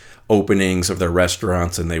other's openings of their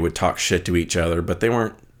restaurants and they would talk shit to each other, but they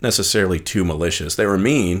weren't necessarily too malicious. They were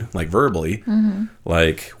mean, like verbally,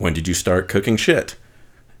 like, when did you start cooking shit?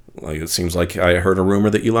 Like, it seems like I heard a rumor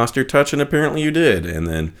that you lost your touch, and apparently you did. And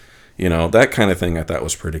then, that kind of thing I thought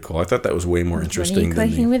was pretty cool. I thought that was way more interesting than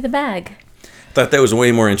clicking with the bag. Thought that was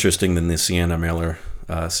way more interesting than the Sienna Miller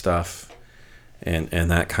stuff and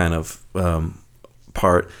that kind of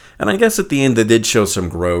part. And I guess at the end they did show some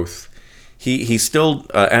growth. He still,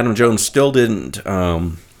 Adam Jones still didn't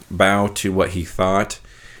bow to what he thought.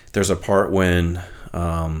 There's a part when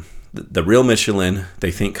the real Michelin,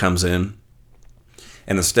 they think, comes in,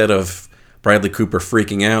 and instead of Bradley Cooper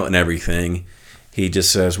freaking out and everything, he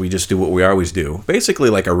just says, we just do what we always do. Basically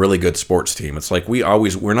like a really good sports team. It's like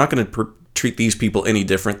we're not going to treat these people any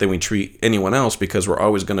different than we treat anyone else, because we're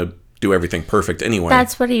always going to do everything perfect anyway.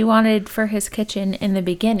 That's what he wanted for his kitchen in the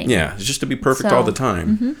beginning. Yeah, just to be perfect all the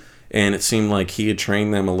time. And it seemed like he had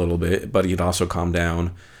trained them a little bit, but he'd also calmed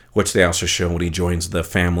down, which they also show when he joins the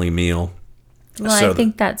family meal. Well, so I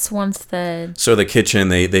think that's once the... So the kitchen,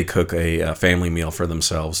 they cook a family meal for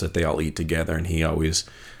themselves that they all eat together, and he always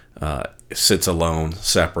sits alone,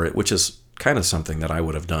 separate, which is kind of something that I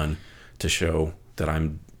would have done to show that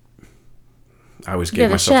I always gave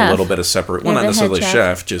myself a little bit of separate... Well, not necessarily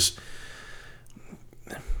chef, just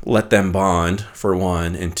let them bond, for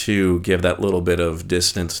one, and two, give that little bit of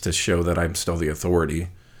distance to show that I'm still the authority.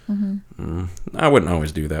 I wouldn't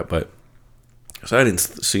always do that, but... So I didn't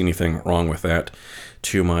see anything wrong with that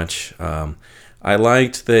too much. I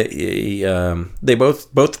liked that they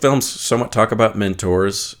both films somewhat talk about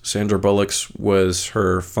mentors. Sandra Bullock's was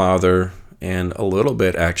her father, and a little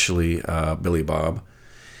bit actually Billy Bob.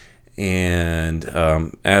 And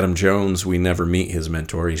Adam Jones, we never meet his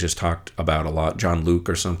mentor. He's just talked about a lot. John Luke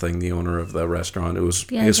or something, the owner of the restaurant. It was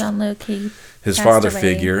John Luke. His father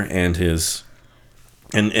figure, and his.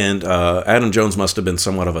 And Adam Jones must have been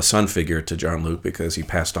somewhat of a son figure to John Luke, because he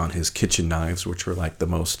passed on his kitchen knives, which were like the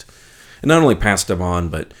most... And not only passed them on,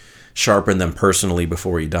 but sharpened them personally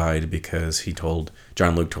before he died, because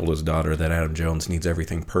John Luke told his daughter that Adam Jones needs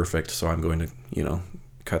everything perfect, so I'm going to,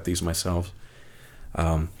 cut these myself.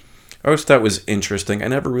 I always thought it was interesting. I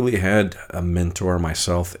never really had a mentor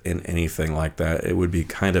myself in anything like that. It would be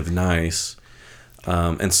kind of nice.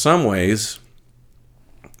 In some ways...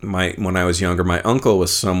 When I was younger, my uncle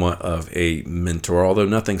was somewhat of a mentor, although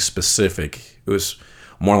nothing specific. It was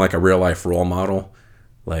more like a real life role model.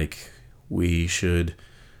 Like, we should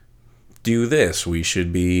do this. We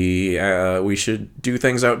should do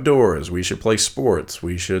things outdoors. We should play sports.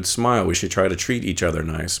 We should smile. We should try to treat each other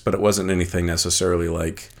nice. But it wasn't anything necessarily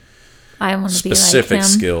like I want to specific be like him.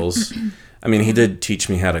 skills. I mean, he did teach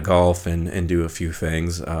me how to golf and do a few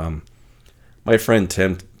things. My friend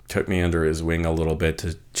Tim took me under his wing a little bit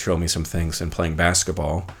to show me some things in playing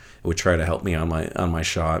basketball. It would try to help me on my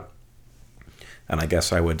shot. And I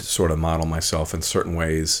guess I would sort of model myself in certain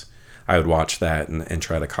ways. I would watch that and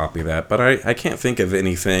try to copy that. But I can't think of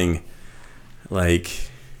anything like,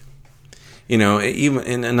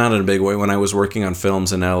 even and not in a big way. When I was working on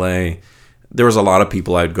films in LA, there was a lot of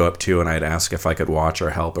people I'd go up to and I'd ask if I could watch or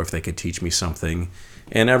help or if they could teach me something.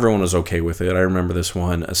 And everyone was okay with it. I remember this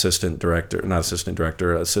one assistant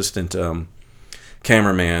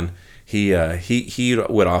cameraman. He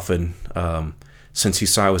would often, since he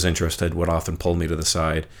saw I was interested, would often pull me to the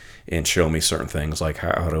side and show me certain things like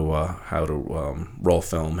how to roll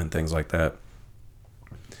film and things like that.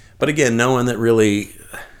 But again, no one that really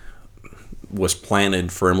was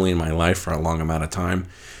planted firmly in my life for a long amount of time.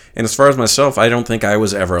 And as far as myself, I don't think I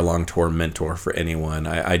was ever a long-term mentor for anyone.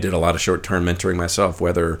 I did a lot of short-term mentoring myself,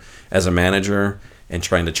 whether as a manager and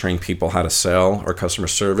trying to train people how to sell or customer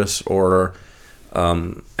service, or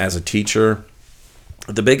as a teacher.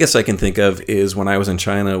 The biggest I can think of is when I was in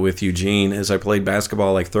China with Eugene, is I played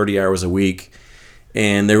basketball like 30 hours a week,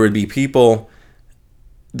 and there would be people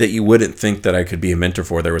that you wouldn't think that I could be a mentor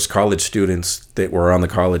for. There was college students that were on the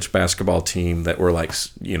college basketball team that were like,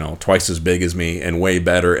 twice as big as me and way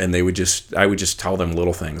better, and I would just tell them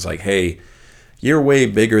little things like, hey, you're way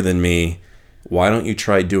bigger than me. Why don't you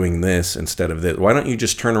try doing this instead of this? Why don't you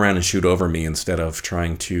just turn around and shoot over me instead of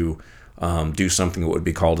trying to do something that would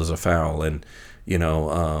be called as a foul? And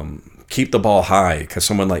keep the ball high, because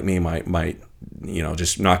someone like me might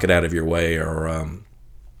just knock it out of your way, or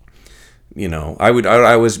I would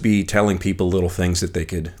always be telling people little things that they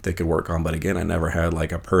could work on. But again, I never had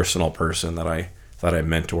like a personal person that I thought I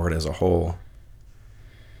mentored as a whole.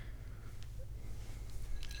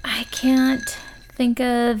 I can't think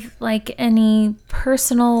of like any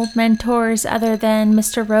personal mentors other than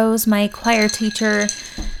Mr. Rose, my choir teacher,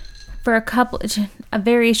 for a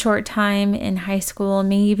very short time in high school,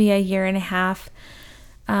 maybe a year and a half.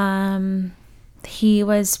 He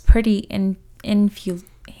was pretty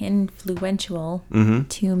influential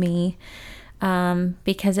to me,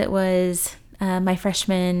 because it was my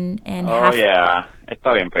freshman and half. Oh yeah,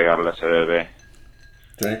 está bien pegarle a ese bebé.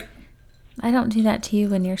 Drink. I don't do that to you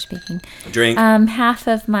when you're speaking. Drink. Half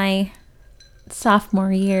of my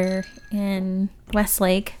sophomore year in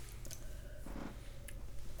Westlake.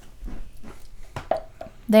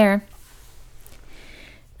 There.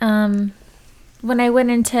 When I went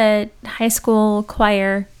into high school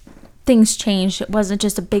choir, things changed. It wasn't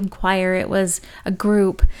just a big choir, it was a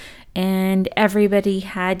group, and everybody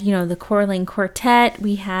had, the choraling quartet,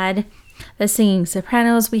 we had the singing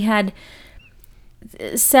sopranos, we had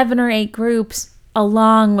 7 or 8 groups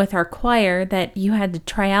along with our choir that you had to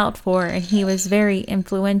try out for, and he was very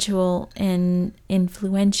influential. I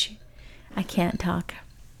can't talk.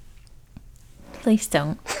 Please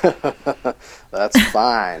don't. That's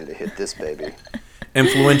fine to hit this baby.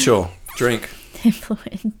 Influential. Drink.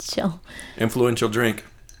 Influential drink.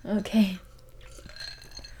 Okay.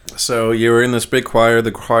 So you were in this big choir.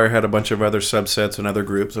 The choir had a bunch of other subsets and other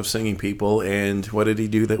groups of singing people. And what did he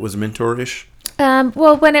do that was mentorish?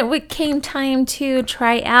 Well, when it came time to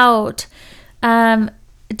try out,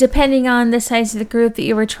 depending on the size of the group that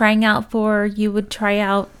you were trying out for, you would try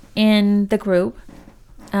out in the group.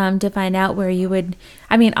 To find out where you would,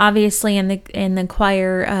 obviously in the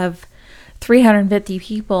choir of 350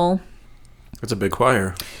 people. It's a big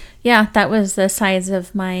choir. Yeah, that was the size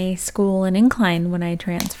of my school in Incline when I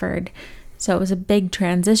transferred. So it was a big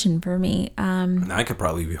transition for me. I could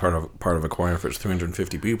probably be part of a choir if it's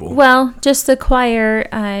 350 people. Well, just the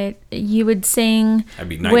choir, you would sing That'd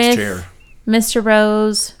be Knight's with chair. Mr.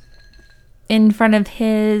 Rose in front of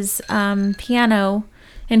his piano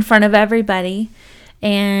in front of everybody.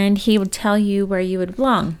 And he would tell you where you would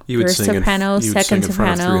belong. You would First sing soprano, second in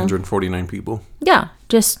front of soprano. 349 people. Yeah,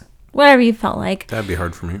 just whatever you felt like. That'd be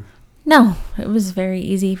hard for me. No, it was very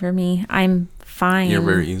easy for me. I'm fine. You're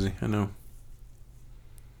very easy, I know.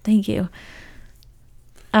 Thank you.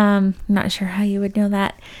 I'm not sure how you would know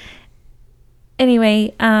that.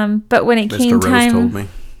 Anyway, but when it came Mr. Rose told me.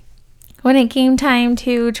 When it came time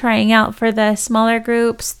to trying out for the smaller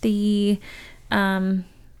groups,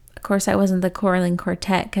 of course, I wasn't the choraling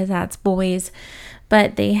quartet because that's boys,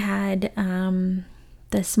 but they had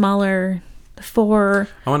the smaller 4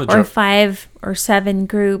 or 5 or 7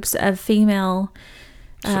 groups of female.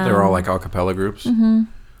 So they're all like a cappella groups? Mm-hmm.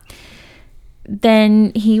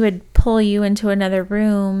 then he would pull you into another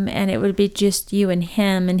room and it would be just you and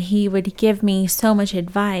him, and he would give me so much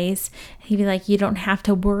advice. He'd be like, you don't have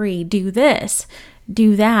to worry, do this,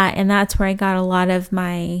 do that. And that's where I got a lot of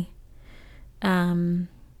my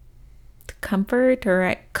comfort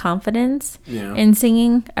or confidence in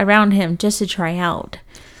singing around him, just to try out.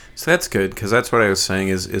 So that's good, because that's what I was saying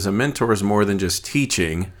is a mentor is more than just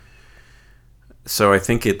teaching. So I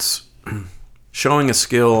think it's showing a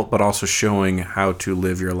skill, but also showing how to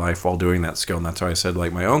live your life while doing that skill. And that's why I said,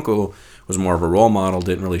 like, my uncle was more of a role model,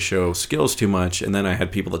 didn't really show skills too much. And then I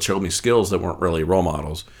had people that showed me skills that weren't really role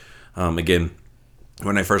models. Again,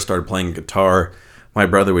 when I first started playing guitar, my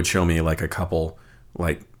brother would show me like a couple,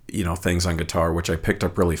 like, things on guitar, which I picked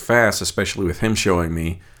up really fast, especially with him showing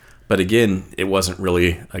me. But again, it wasn't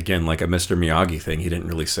really, like a Mr. Miyagi thing. He didn't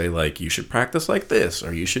really say, like, you should practice like this,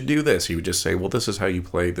 or you should do this. He would just say, well, this is how you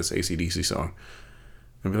play this AC/DC song.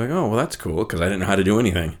 And I'd be like, oh, well, that's cool, because I didn't know how to do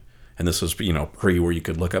anything. And this was, pre where you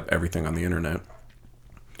could look up everything on the internet.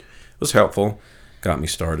 It was helpful. Got me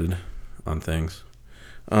started on things.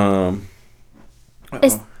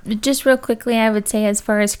 Just real quickly, I would say as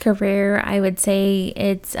far as career, I would say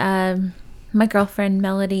it's my girlfriend,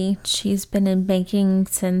 Melody. She's been in banking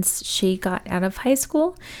since she got out of high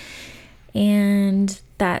school. And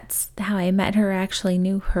that's how I met her. I actually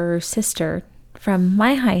knew her sister from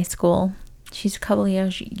my high school. She's a couple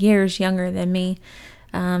of years younger than me.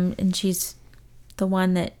 And she's the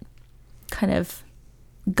one that kind of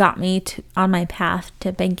got me on my path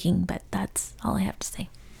to banking. But that's all I have to say.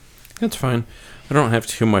 That's fine. I don't have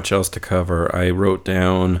too much else to cover. I wrote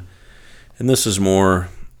down, and this is more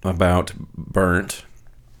about burnt,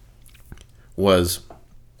 was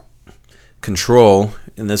control,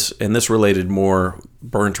 and this related more,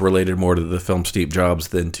 burnt related more to the film Steve Jobs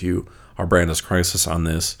than to our Brandeis Crisis on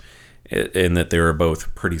this, in that they were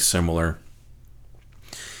both pretty similar.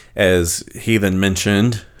 As Heathen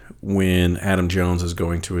mentioned, when Adam Jones is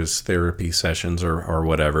going to his therapy sessions or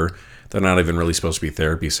whatever, they're not even really supposed to be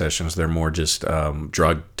therapy sessions. They're more just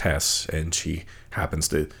drug tests, and she happens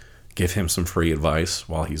to give him some free advice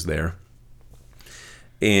while he's there.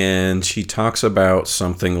 And she talks about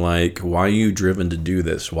something like, why are you driven to do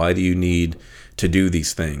this? Why do you need to do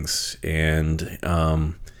these things? And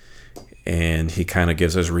he kind of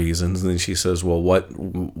gives us reasons. And then she says, well,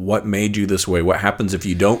 what made you this way? What happens if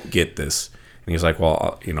you don't get this? And he's like,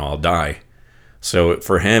 well, I'll die. So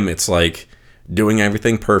for him, it's like doing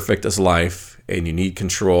everything perfect is life, and you need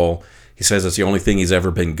control. He says it's the only thing he's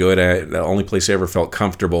ever been good at, the only place he ever felt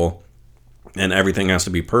comfortable, and everything has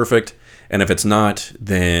to be perfect. And if it's not,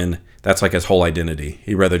 then that's like his whole identity.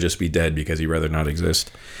 He'd rather just be dead because he'd rather not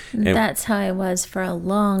exist. And that's how I was for a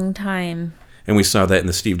long time. And we saw that in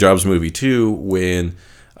the Steve Jobs movie too, when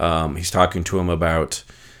he's talking to him about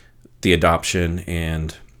the adoption,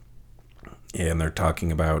 and they're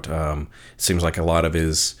talking about, it seems like a lot of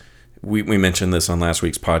his, we mentioned this on last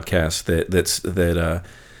week's podcast,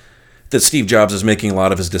 that Steve Jobs is making a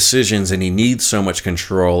lot of his decisions, and he needs so much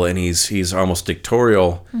control, and he's almost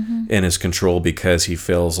dictatorial in his control, because he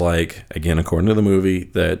feels like, again, according to the movie,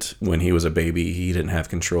 that when he was a baby, he didn't have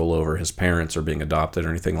control over his parents or being adopted or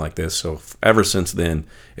anything like this. So ever since then,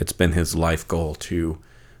 it's been his life goal to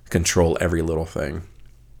control every little thing.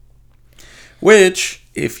 Which,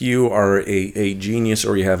 if you are a genius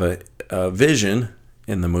or you have a vision,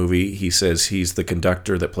 in the movie, he says he's the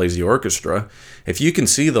conductor that plays the orchestra. If you can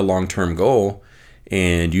see the long-term goal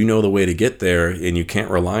and you know the way to get there, and you can't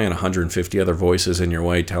rely on 150 other voices in your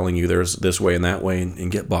way telling you there's this way and that way,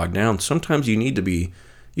 and get bogged down, sometimes you need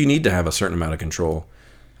to have a certain amount of control.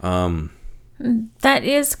 That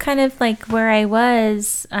is kind of like where I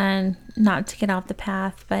was, not to get off the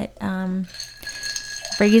path, but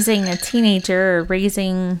raising a teenager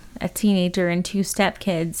and two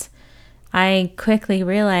stepkids. I quickly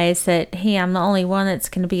realized that, hey, I'm the only one that's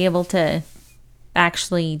going to be able to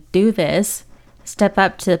actually do this, step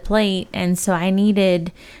up to the plate. And so I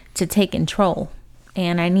needed to take control,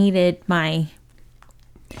 and I needed my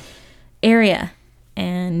area,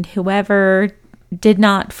 and whoever did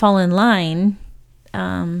not fall in line,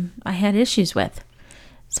 I had issues with.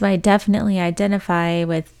 So I definitely identify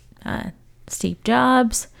with Steve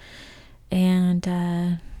Jobs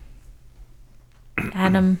and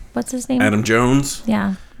Adam, what's his name? Adam Jones.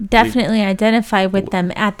 Yeah, definitely identify with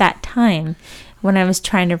them at that time when I was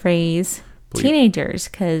trying to raise teenagers,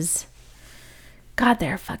 because, God,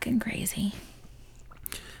 they're fucking crazy.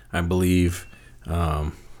 I believe,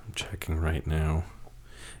 I'm checking right now.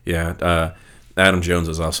 Yeah, Adam Jones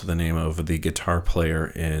is also the name of the guitar player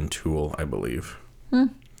in Tool, I believe.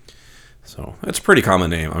 So it's a pretty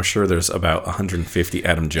common name. I'm sure there's about 150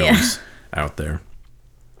 Adam Jones out there.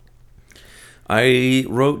 I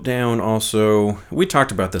wrote down also, we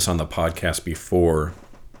talked about this on the podcast before,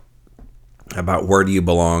 about where do you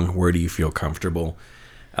belong, where do you feel comfortable.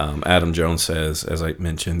 Adam Jones says, as I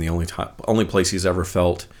mentioned, the only place he's ever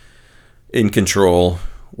felt in control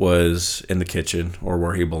was in the kitchen or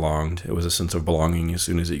where he belonged. It was a sense of belonging as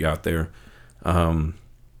soon as he got there.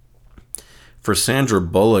 For Sandra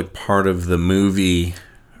Bullock, part of the movie,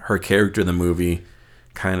 her character in the movie,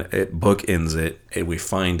 it bookends it, and we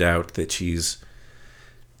find out that she's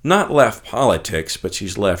not left politics, but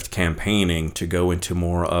she's left campaigning to go into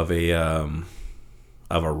more of a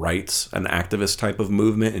rights, an activist type of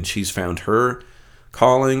movement, and she's found her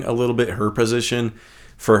calling a little bit, her position.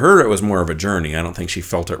 For her, it was more of a journey. I don't think she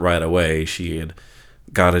felt it right away. She had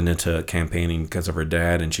gotten into campaigning because of her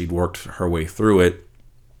dad, and she'd worked her way through it.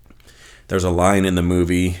 There's a line in the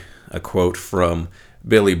movie, a quote from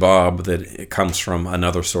Billy Bob, that it comes from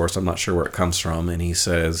another source. I'm not sure where it comes from. And he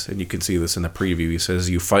says, and you can see this in the preview, he says,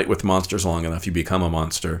 "You fight with monsters long enough, you become a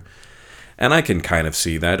monster." And I can kind of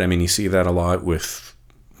see that. I mean, you see that a lot with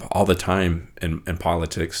all the time in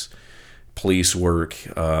politics. Police work,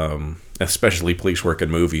 especially police work in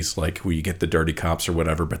movies, like where you get the dirty cops or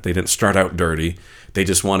whatever, but they didn't start out dirty. They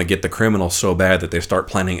just want to get the criminal so bad that they start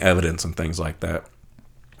planting evidence and things like that.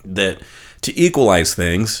 That to equalize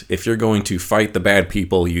things, if you're going to fight the bad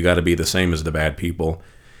people, you got to be the same as the bad people.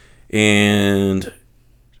 And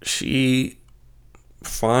she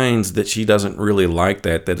finds that she doesn't really like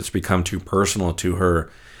that it's become too personal to her.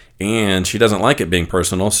 And she doesn't like it being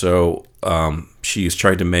personal, so she's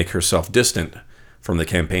tried to make herself distant from the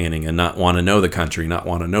campaigning and not want to know the country, not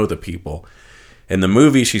want to know the people. In the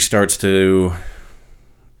movie, she starts to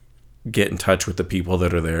get in touch with the people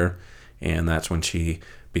that are there, and that's when she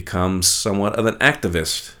becomes somewhat of an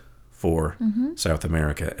activist for South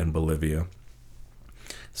America and Bolivia.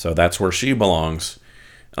 So that's where she belongs.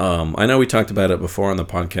 I know we talked about it before on the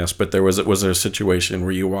podcast, but was there a situation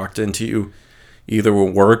where you walked into either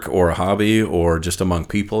work or a hobby or just among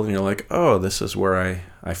people, and you're like, oh, this is where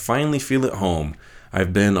I finally feel at home.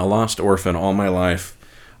 I've been a lost orphan all my life,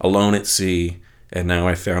 alone at sea, and now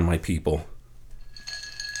I found my people.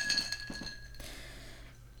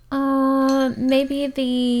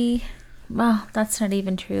 Maybe well, that's not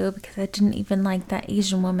even true, because I didn't even like that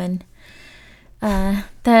Asian woman.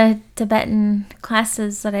 The Tibetan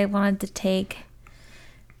classes that I wanted to take.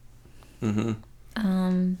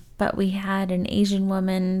 But we had an Asian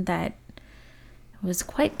woman that was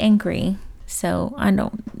quite angry, so I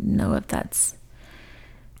don't know if that's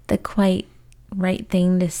the quite right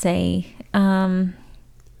thing to say. I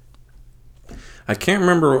can't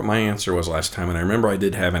remember what my answer was last time, and I remember I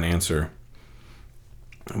did have an answer.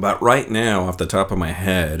 But right now, off the top of my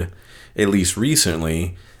head, at least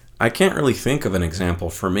recently, I can't really think of an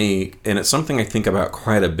example for me, and it's something I think about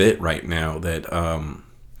quite a bit right now, that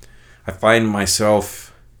I find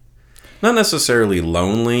myself not necessarily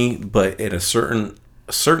lonely, but in a certain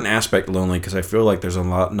aspect lonely, because I feel like there's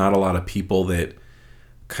not a lot of people that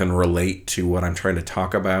can relate to what I'm trying to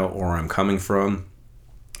talk about or I'm coming from.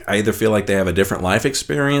 I either feel like they have a different life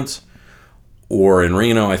experience, or in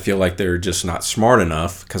Reno, I feel like they're just not smart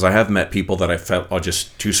enough, because I have met people that I felt are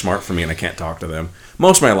just too smart for me and I can't talk to them.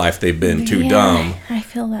 Most of my life, they've been too dumb. I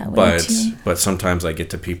feel that way too. But sometimes I get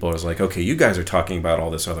to people, I was like, okay, you guys are talking about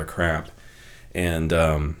all this other crap. And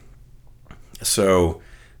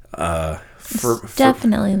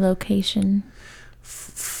definitely location.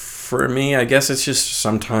 For me, I guess it's just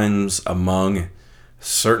sometimes among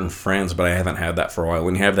certain friends, but I haven't had that for a while.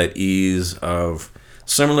 When you have that ease of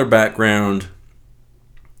similar background,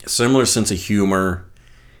 similar sense of humor,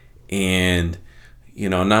 and,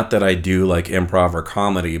 not that I do like improv or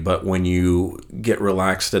comedy, but when you get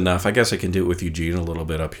relaxed enough, I guess I can do it with Eugene a little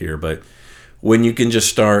bit up here, but when you can just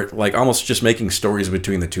start, like, almost just making stories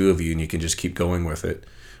between the two of you, and you can just keep going with it,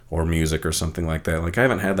 or music or something like that. Like, I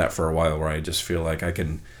haven't had that for a while, where I just feel like I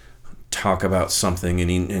can talk about something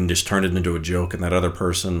and just turn it into a joke, and that other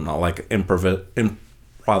person, like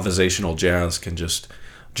improvisational jazz, can just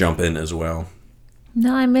jump in as well.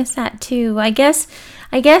 No, I miss that too. I guess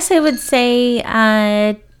I would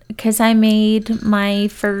say, because I made my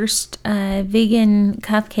first vegan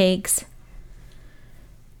cupcakes,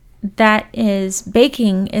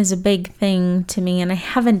 baking is a big thing to me, and I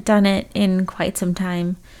haven't done it in quite some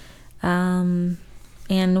time.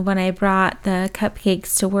 And when I brought the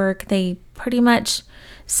cupcakes to work, they pretty much,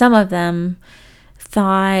 some of them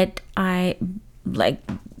thought I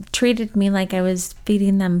treated me like I was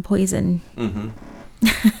feeding them poison.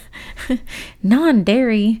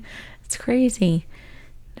 Non-dairy. It's crazy.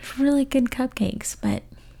 They're really good cupcakes, but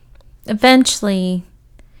eventually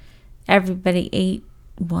everybody ate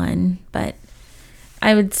one, but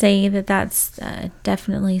I would say that that's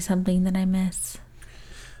definitely something that I miss.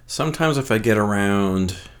 Sometimes if I get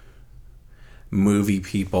around movie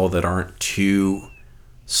people that aren't too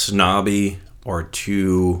snobby or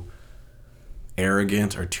too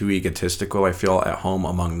arrogant or too egotistical, I feel at home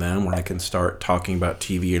among them, where I can start talking about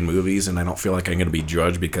TV and movies and I don't feel like I'm going to be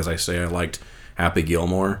judged because I say I liked Happy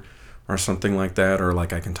Gilmore or something like that, or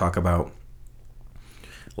like I can talk about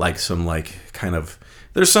like some like kind of,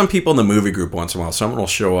 there's some people in the movie group once in a while, someone will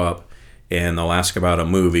show up and they'll ask about a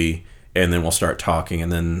movie and then we'll start talking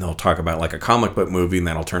and then they'll talk about like a comic book movie and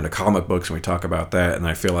then I'll turn to comic books and we talk about that, and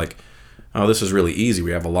I feel like, oh, this is really easy.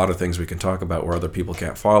 We have a lot of things we can talk about where other people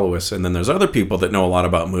can't follow us. And then there's other people that know a lot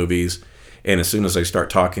about movies, and as soon as they start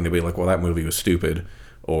talking, they'll be like, well, that movie was stupid,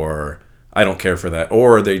 or I don't care for that,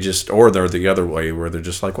 or they're the other way where they're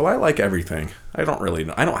just like, well, I like everything. I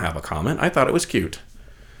don't have a comment. I thought it was cute.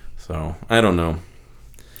 So I don't know.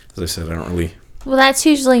 As I said, I don't really. Well, that's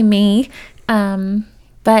usually me.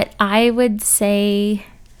 But I would say,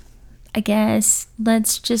 I guess,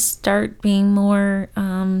 let's just start being more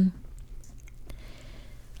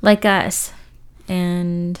like us.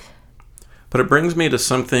 But it brings me to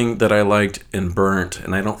something that I liked in Burnt,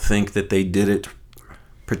 and I don't think that they did it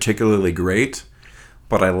particularly great,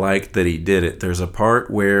 but I liked that he did it. There's a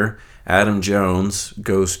part where Adam Jones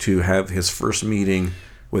goes to have his first meeting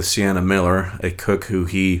with Sienna Miller, a cook who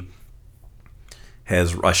he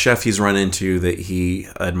has, a chef he's run into that he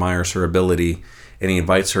admires her ability, and he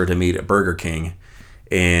invites her to meet at Burger King.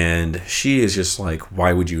 And she is just like,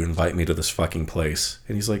 why would you invite me to this fucking place?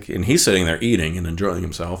 And he's like, and he's sitting there eating and enjoying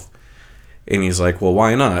himself. And he's like, well,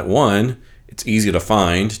 why not? 1, it's easy to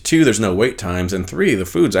find. 2, there's no wait times. And 3, the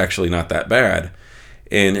food's actually not that bad.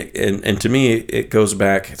 And to me, it goes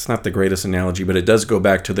back, it's not the greatest analogy, but it does go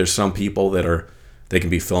back to there's some people that they can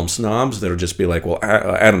be film snobs that'll just be like, well,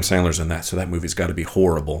 Adam Sandler's in that, so that movie's got to be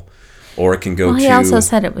horrible. Or it can go he also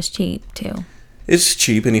said it was cheap, too. It's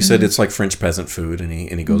cheap, and he said it's like French peasant food, and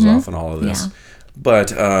he goes off on all of this. Yeah.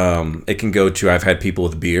 But it can go to, I've had people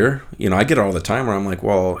with beer. I get it all the time where I'm like,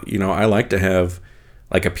 well, I like to have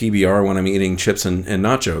like a PBR when I'm eating chips and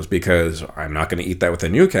nachos, because I'm not going to eat that with a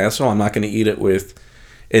Newcastle. I'm not going to eat it with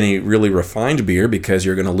any really refined beer, because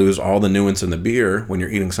you're going to lose all the nuance in the beer when you're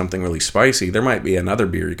eating something really spicy. There might be another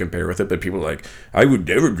beer you can pair with it, but people are like, I would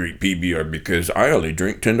never drink PBR because I only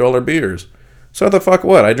drink $10 beers. So the fuck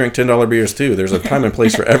what? I drink $10 beers too. There's a time and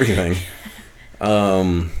place for everything.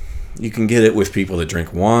 You can get it with people that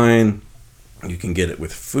drink wine. You can get it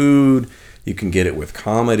with food. You can get it with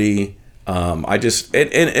comedy. I am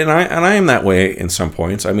that way in some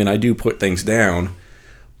points. I mean, I do put things down,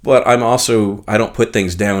 but I don't put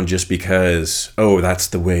things down just because, that's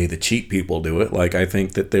the way the cheap people do it. Like, I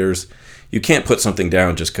think that you can't put something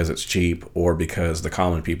down just because it's cheap or because the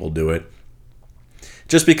common people do it.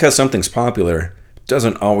 Just because something's popular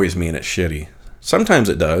doesn't always mean it's shitty. Sometimes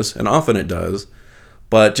it does, and often it does.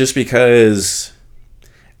 But just because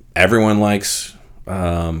everyone likes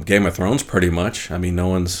Game of Thrones pretty much, I mean, no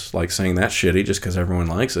one's like saying that's shitty just because everyone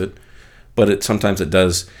likes it. But sometimes it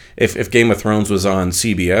does. If Game of Thrones was on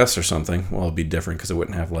CBS or something, well, it'd be different because it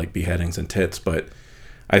wouldn't have like beheadings and tits. But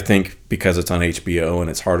I think because it's on HBO and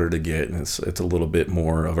it's harder to get, and it's a little bit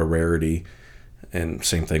more of a rarity. And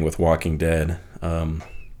same thing with Walking Dead.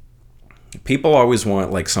 People always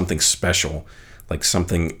want like something special, like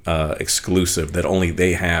something exclusive that only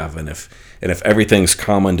they have, and if everything's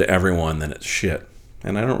common to everyone, then it's shit.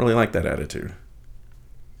 And I don't really like that attitude.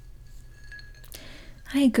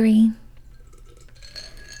 I agree.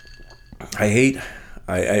 I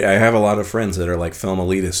have a lot of friends that are like film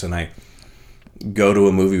elitists, and I go to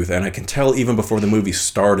a movie with them, and I can tell even before the movie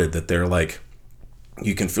started that they're like,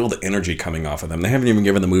 you can feel the energy coming off of them. They haven't even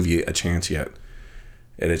given the movie a chance yet.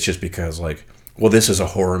 And it's just because, like, well, this is a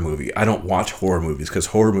horror movie. I don't watch horror movies because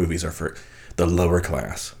horror movies are for the lower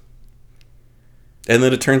class. And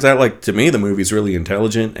then it turns out, like, to me, the movie's really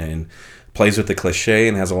intelligent and plays with the cliche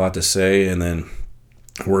and has a lot to say. And then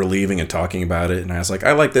we're leaving and talking about it. And I was like,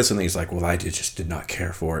 I like this. And then he's like, well, I just did not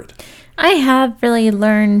care for it. I have really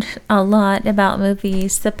learned a lot about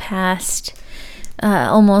movies the past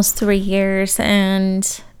almost 3 years,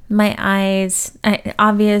 and my eyes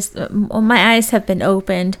have been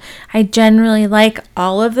opened. I generally like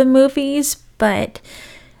all of the movies, but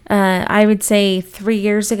I would say 3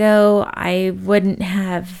 years ago I would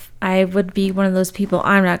be one of those people,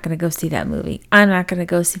 I'm not going to go see that movie.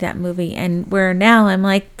 And where now I'm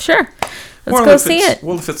like, sure, let's go see it.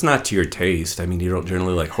 Well, if it's not to your taste, I mean, you don't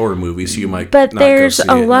generally like horror movies, so you might But not there's go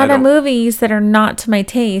see a it. lot of movies that are not to my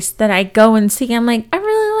taste that I go and see. I'm like, I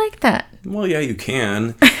really like that. Well, yeah, you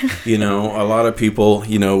can. A lot of people,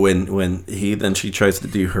 when she tries to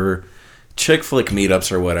do her chick flick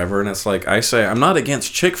meetups or whatever, and it's like, I say, I'm not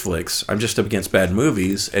against chick flicks. I'm just against bad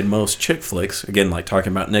movies. And most chick flicks, again, like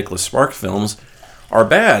talking about Nicholas Sparks films, are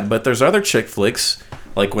bad. But there's other chick flicks,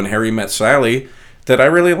 like When Harry Met Sally, that I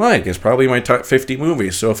really like. It's probably my top 50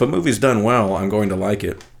 movies. So if a movie's done well, I'm going to like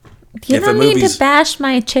it. You don't need to bash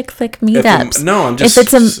my chick flick meetups. If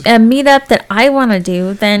it's a meetup that I want to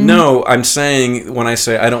do, then... No, I'm saying, when I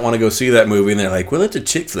say I don't want to go see that movie, and they're like, well, it's a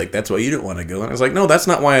chick flick, that's why you don't want to go. And I was like, no, that's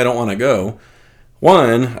not why I don't want to go.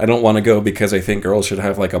 One, I don't want to go because I think girls should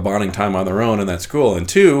have like a bonding time on their own, and that's cool. And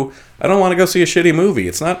two, I don't want to go see a shitty movie.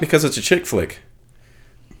 It's not because it's a chick flick.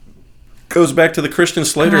 Goes back to the Christian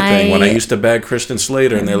Slater thing, when I used to bag Christian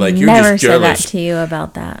Slater, and they're like, you're just jealous. Never said that to you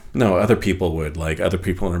about that. No, other people would, like other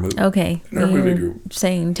people in our movie. Okay. In our movie group.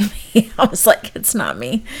 Saying to me, I was like, it's not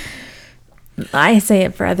me. I say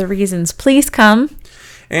it for other reasons. Please come.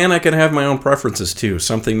 And I can have my own preferences too.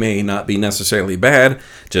 Something may not be necessarily bad,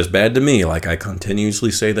 just bad to me. Like I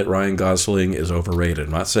continuously say that Ryan Gosling is overrated.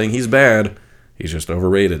 I'm not saying he's bad, he's just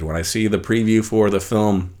overrated. When I see the preview for the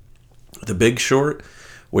film The Big Short,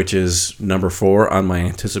 which is number 4 on my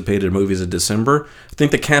anticipated movies of December, I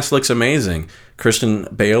think the cast looks amazing. Christian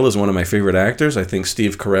Bale is one of my favorite actors. I think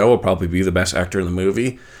Steve Carell will probably be the best actor in the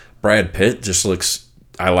movie. Brad Pitt just looks...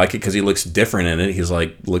 I like it because he looks different in it. He's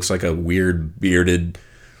like looks like a weird, bearded,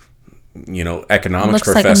 economics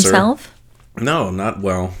looks professor. Like himself? No, not...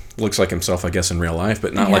 Well, looks like himself, I guess, in real life,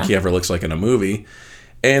 but not like he ever looks like in a movie.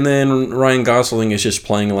 And then Ryan Gosling is just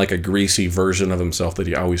playing like a greasy version of himself that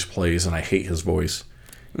he always plays, and I hate his voice.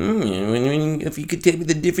 If you could tell me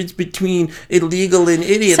the difference between illegal and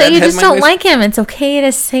idiot. So you just don't like him. It's okay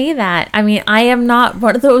to say that. I mean, I am not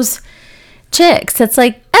one of those chicks that's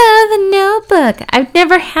like, oh, The Notebook. I've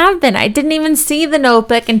never have been. I didn't even see The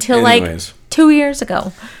Notebook until like 2 years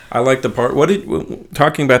ago. I like the part.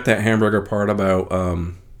 Talking about that hamburger part about,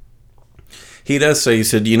 he does say, he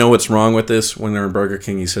said, you know what's wrong with this when they're in Burger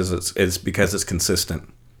King? He says it's because it's consistent.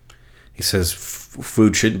 He says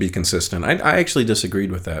food shouldn't be consistent. I actually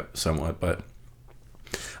disagreed with that somewhat, but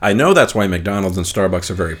I know that's why McDonald's and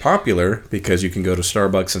Starbucks are very popular, because you can go to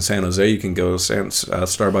Starbucks in San Jose, you can go to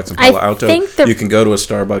Starbucks in Palo Alto, you can go to a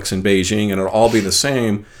Starbucks in Beijing, and it'll all be the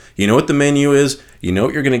same. You know what the menu is, you know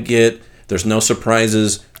what you're going to get, there's no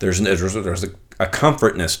surprises, there's a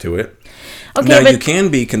comfortness to it. Okay, now, you can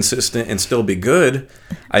be consistent and still be good.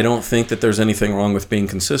 I don't think that there's anything wrong with being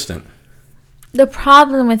consistent. The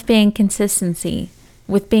problem with being consistent,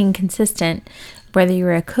 whether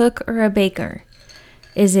you're a cook or a baker,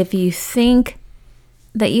 is if you think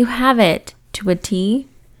that you have it to a T,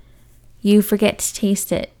 you forget to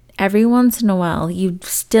taste it. Every once in a while, you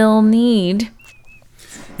still need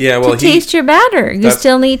to taste your batter. You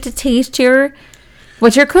still need to taste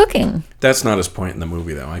what you're cooking. That's not his point in the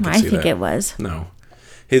movie, though. I think it was. No.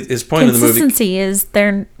 His point in the movie... Consistency is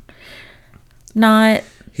they're not...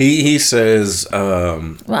 He says...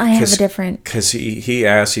 well, I have a different... Because he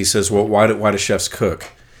asks, he says, well, why do chefs cook?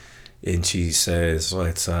 And she says, well,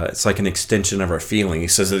 it's like an extension of our feeling. He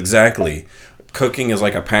says, exactly. Cooking is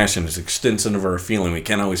like a passion. It's an extension of our feeling. We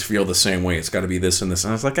can't always feel the same way. It's got to be this and this.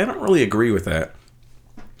 And I was like, I don't really agree with that.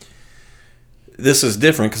 This is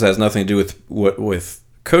different because it has nothing to do with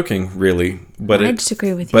cooking, really. But I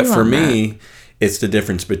disagree with you. But for me, it's the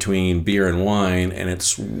difference between beer and wine, and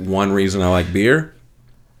it's one reason I like beer.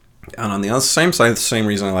 And on the other same side, the same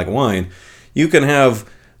reason I like wine. You can have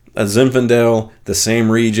a Zinfandel, the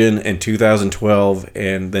same region in 2012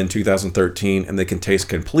 and then 2013, and they can taste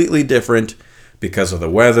completely different because of the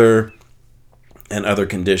weather and other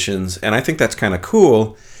conditions. And I think that's kind of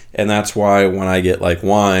cool. And that's why when I get like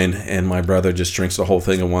wine and my brother just drinks the whole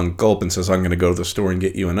thing in one gulp and says, I'm going to go to the store and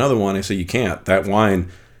get you another one, I say, you can't. That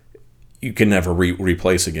wine you can never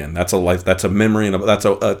replace again. That's a memory, and that's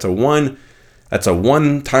a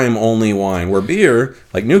one-time only wine. Where beer,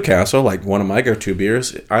 like Newcastle, like one of my go-to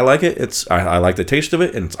beers, I like it. I like the taste of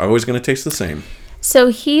it, and it's always going to taste the same. So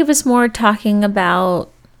he was more talking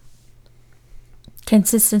about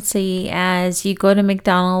consistency as you go to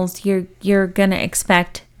McDonald's, you're going to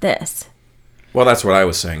expect this. Well, that's what I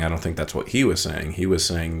was saying. I don't think that's what he was saying. He was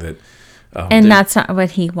saying that... and that's not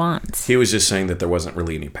what he wants. He was just saying that there wasn't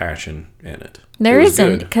really any passion in it. There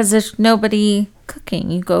isn't, because there's nobody cooking.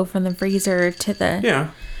 You go from the freezer to the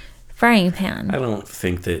frying pan. I don't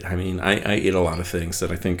think that... I mean, I eat a lot of things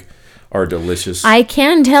that I think are delicious. I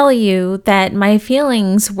can tell you that my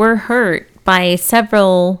feelings were hurt by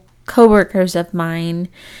several coworkers of mine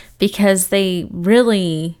because they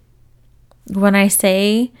really... When I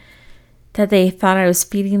say that they thought I was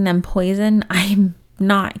feeding them poison, I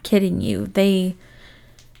not kidding you. They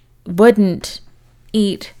wouldn't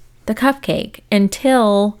eat the cupcake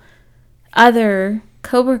until other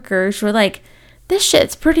coworkers were like, this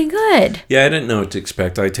shit's pretty good. Yeah, I didn't know what to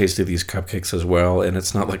expect. I tasted these cupcakes as well, and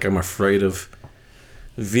it's not like I'm afraid of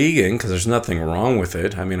vegan, because there's nothing wrong with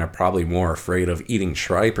it. I mean, I'm probably more afraid of eating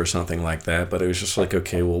tripe or something like that, but it was just like,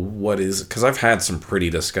 okay, well, what is it? Because I've had some pretty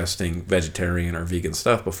disgusting vegetarian or vegan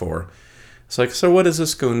stuff before. It's like, so what is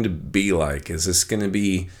this going to be like? Is this going to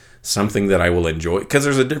be something that I will enjoy? Because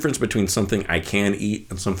there's a difference between something I can eat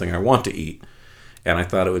and something I want to eat. And I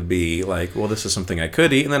thought it would be like, well, this is something I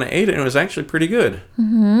could eat. And then I ate it, and it was actually pretty good.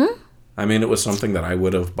 Mm-hmm. I mean, it was something that I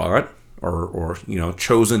would have bought or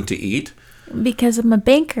chosen to eat. Because I'm a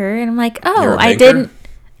banker, and I'm like, You're a I banker?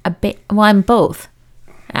 didn't. Well, I'm both,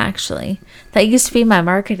 actually. That used to be my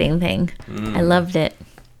marketing thing. I loved it.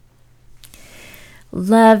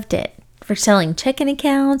 Loved it. For selling checking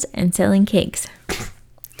accounts and selling cakes.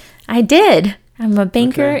 I did. I'm a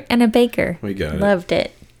banker and a baker. We got it. Loved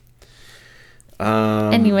it.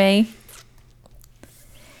 Anyway.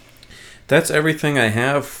 That's everything I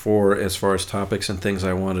have for as far as topics and things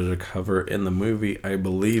I wanted to cover in the movie, I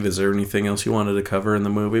believe. Is there anything else you wanted to cover in the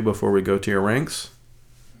movie before we go to your ranks?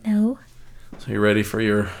 No. So you ready for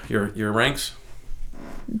your ranks?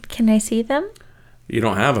 Can I see them? You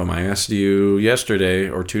don't have them. I asked you yesterday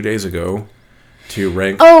or 2 days ago to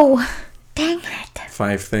rank Oh, dang it.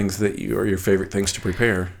 5 things that are your favorite things to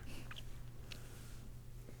prepare.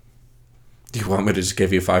 Do you want me to just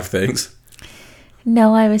give you 5 things?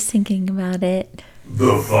 No, I was thinking about it.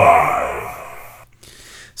 The 5.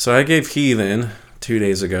 So I gave Heathen 2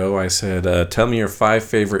 days ago. I said, tell me your 5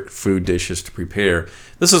 favorite food dishes to prepare.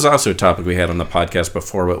 This is also a topic we had on the podcast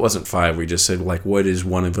before, but it wasn't 5. We just said, like, what is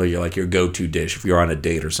one of your go-to dish if you're on a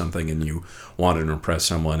date or something and you wanted to impress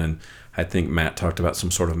someone? And I think Matt talked about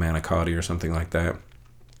some sort of manicotti or something like that.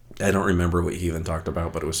 I don't remember what Heathen talked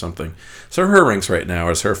about, but it was something. So her ranks right now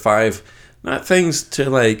is her 5, not things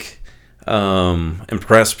to,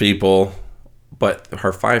 impress people, but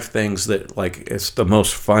her 5 things that, it's the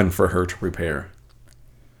most fun for her to prepare.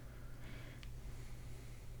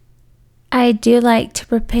 I do like to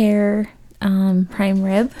prepare prime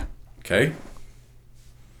rib. Okay.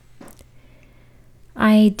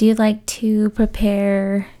 I do like to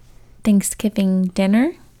prepare Thanksgiving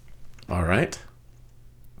dinner. All right.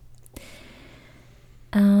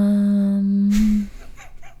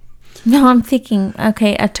 No, I'm thinking,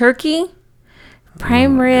 okay, a turkey,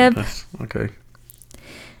 prime rib, Goodness. Okay.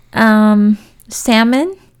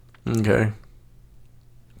 salmon, Okay.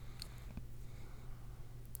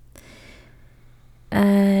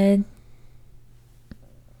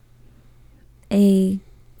 a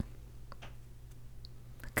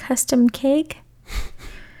custom cake,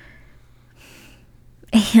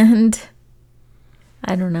 and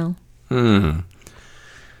I don't know.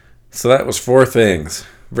 So that was 4 things.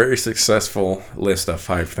 Very successful list of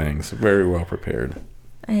 5 things. Very well prepared.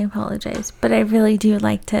 I apologize, but I really do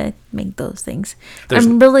like to make those things. There's-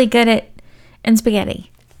 I'm really good at spaghetti.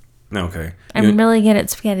 Okay. I'm really good at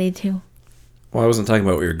spaghetti too. Well, I wasn't talking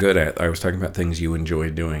about what you're good at. I was talking about things you enjoy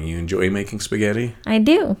doing. You enjoy making spaghetti? I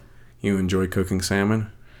do. You enjoy cooking salmon?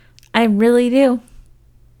 I really do.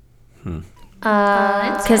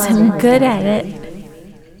 Because I'm good at it.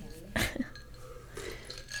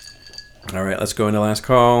 All right, let's go into last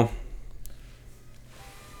call.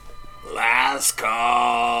 Last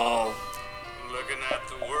call. Looking at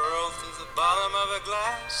the world through the bottom of a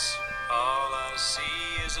glass. All I see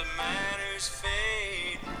is a man who's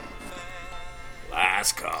fade.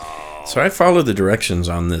 Last call. So I followed the directions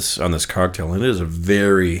on this cocktail, and it is a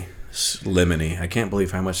very lemony. I can't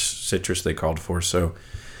believe how much citrus they called for. So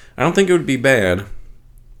I don't think it would be bad.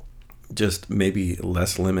 Just maybe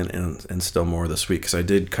less lemon and still more of the sweet, because I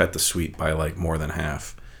did cut the sweet by more than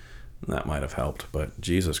half. That might have helped, but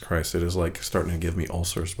Jesus Christ, it is starting to give me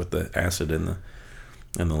ulcers with the acid in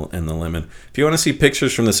the lemon. If you want to see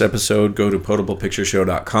pictures from this episode, go to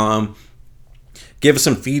potablepictureshow.com. Give us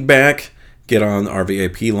some feedback. Get on our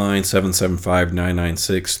VIP line,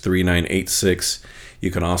 775-996-3986.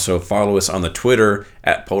 You can also follow us on the Twitter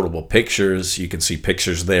at Potable Pictures. You can see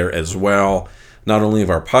pictures there as well. Not only of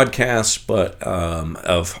our podcasts, but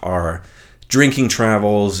of our drinking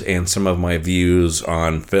travels and some of my views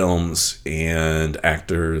on films and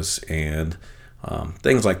actors and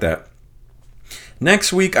things like that.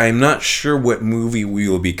 Next week, I'm not sure what movie we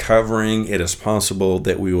will be covering. It is possible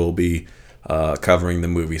that we will be covering the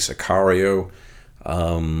movie Sicario.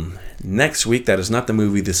 Next week, that is not the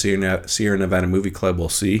movie the Sierra Nevada Movie Club will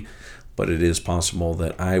see, but it is possible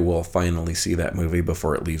that I will finally see that movie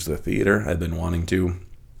before it leaves the theater. I've been wanting to.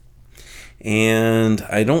 And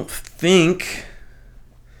I don't think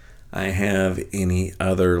I have any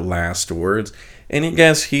other last words. Any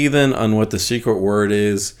guess, heathen, on what the secret word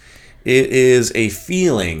is? It is a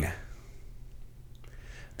feeling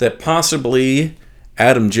that possibly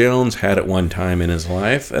Adam Jones had at one time in his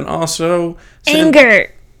life, and also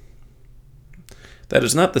Anger. That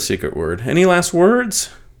is not the secret word. Any last words?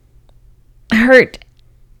 Hurt.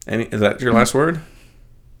 Is that your last word?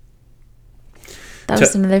 That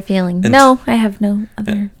was another feeling. No, I have no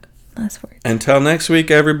other last words. Until next week,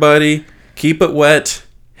 everybody, keep it wet.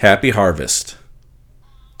 Happy harvest.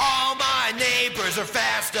 All my neighbors are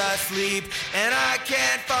fast asleep, and I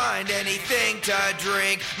can't find anything to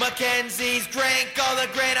drink. Mackenzie's drank all the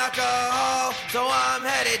grain alcohol, so I'm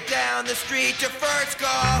headed down the street to first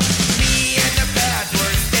call. Me and the Pats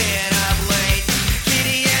were staying up late.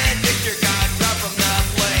 Kitty and Victor got dropped from the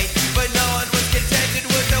plate, but no one was contented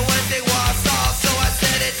with the Wednesday wassail, so I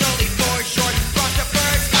said it's only 4 short blocks to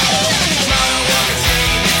first call. Trying to walk a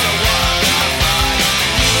street, it's a walk of mud.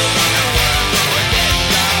 People come to work, but we're getting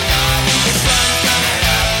dropped on. The sun's coming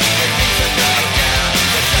up, and things are going down.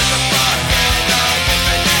 So shut the fuck and I'll get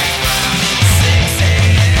the next round. 6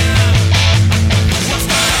 a.m. What's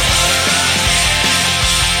my roll around here?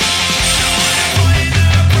 No one to put in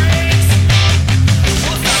the brakes.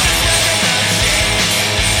 We'll stop the second machine.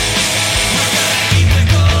 We're gonna keep the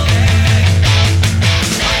cold egg.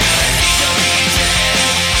 I gotta keep the region.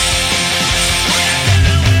 We're not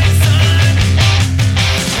gonna let sun. Right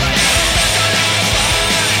out of back on our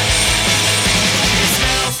fun. It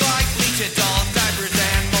smells like bleach, adult diapers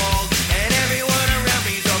and mold, and everyone around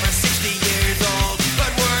me's over 60 years old.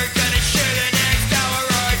 But we're gonna share the next hour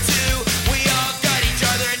or two. We all got each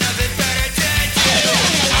other, nothing better to do.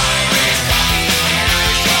 Irish coffee and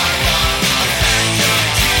Irish hot dog. A fat Joe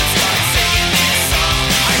Juice starts singing this song.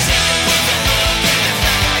 I said it was a hook, and the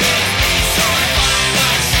fat guy is me, so I find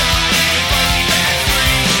my shot and fuzzy back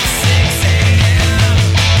free. 6 a.m.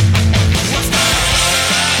 What's my roll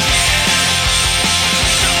around here?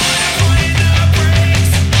 No one to put in the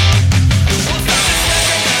brakes. We'll stop the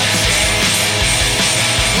second machines.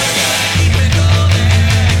 We're gonna keep it golden.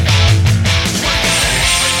 We're gonna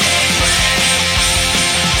have a day break.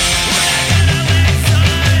 We're not gonna let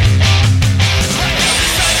sun. Right out the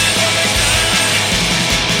side of the sun.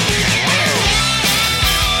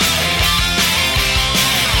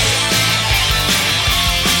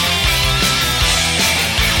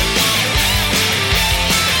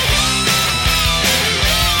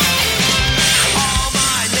 All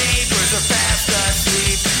my neighbors are fast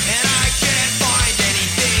asleep, and I can't find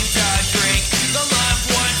anything to drink. The loved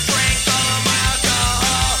ones drank all of my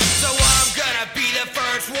alcohol, so I'm gonna be the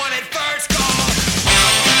first one at first call.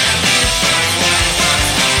 I'm gonna be the first one at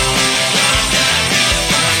first call. I'm gonna be the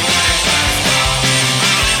first one at first call.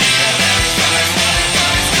 I'm gonna be the very first one at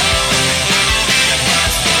first call. I'm gonna be the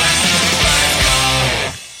first one at first call.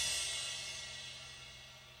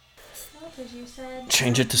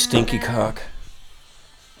 Change it to Stinky Cock.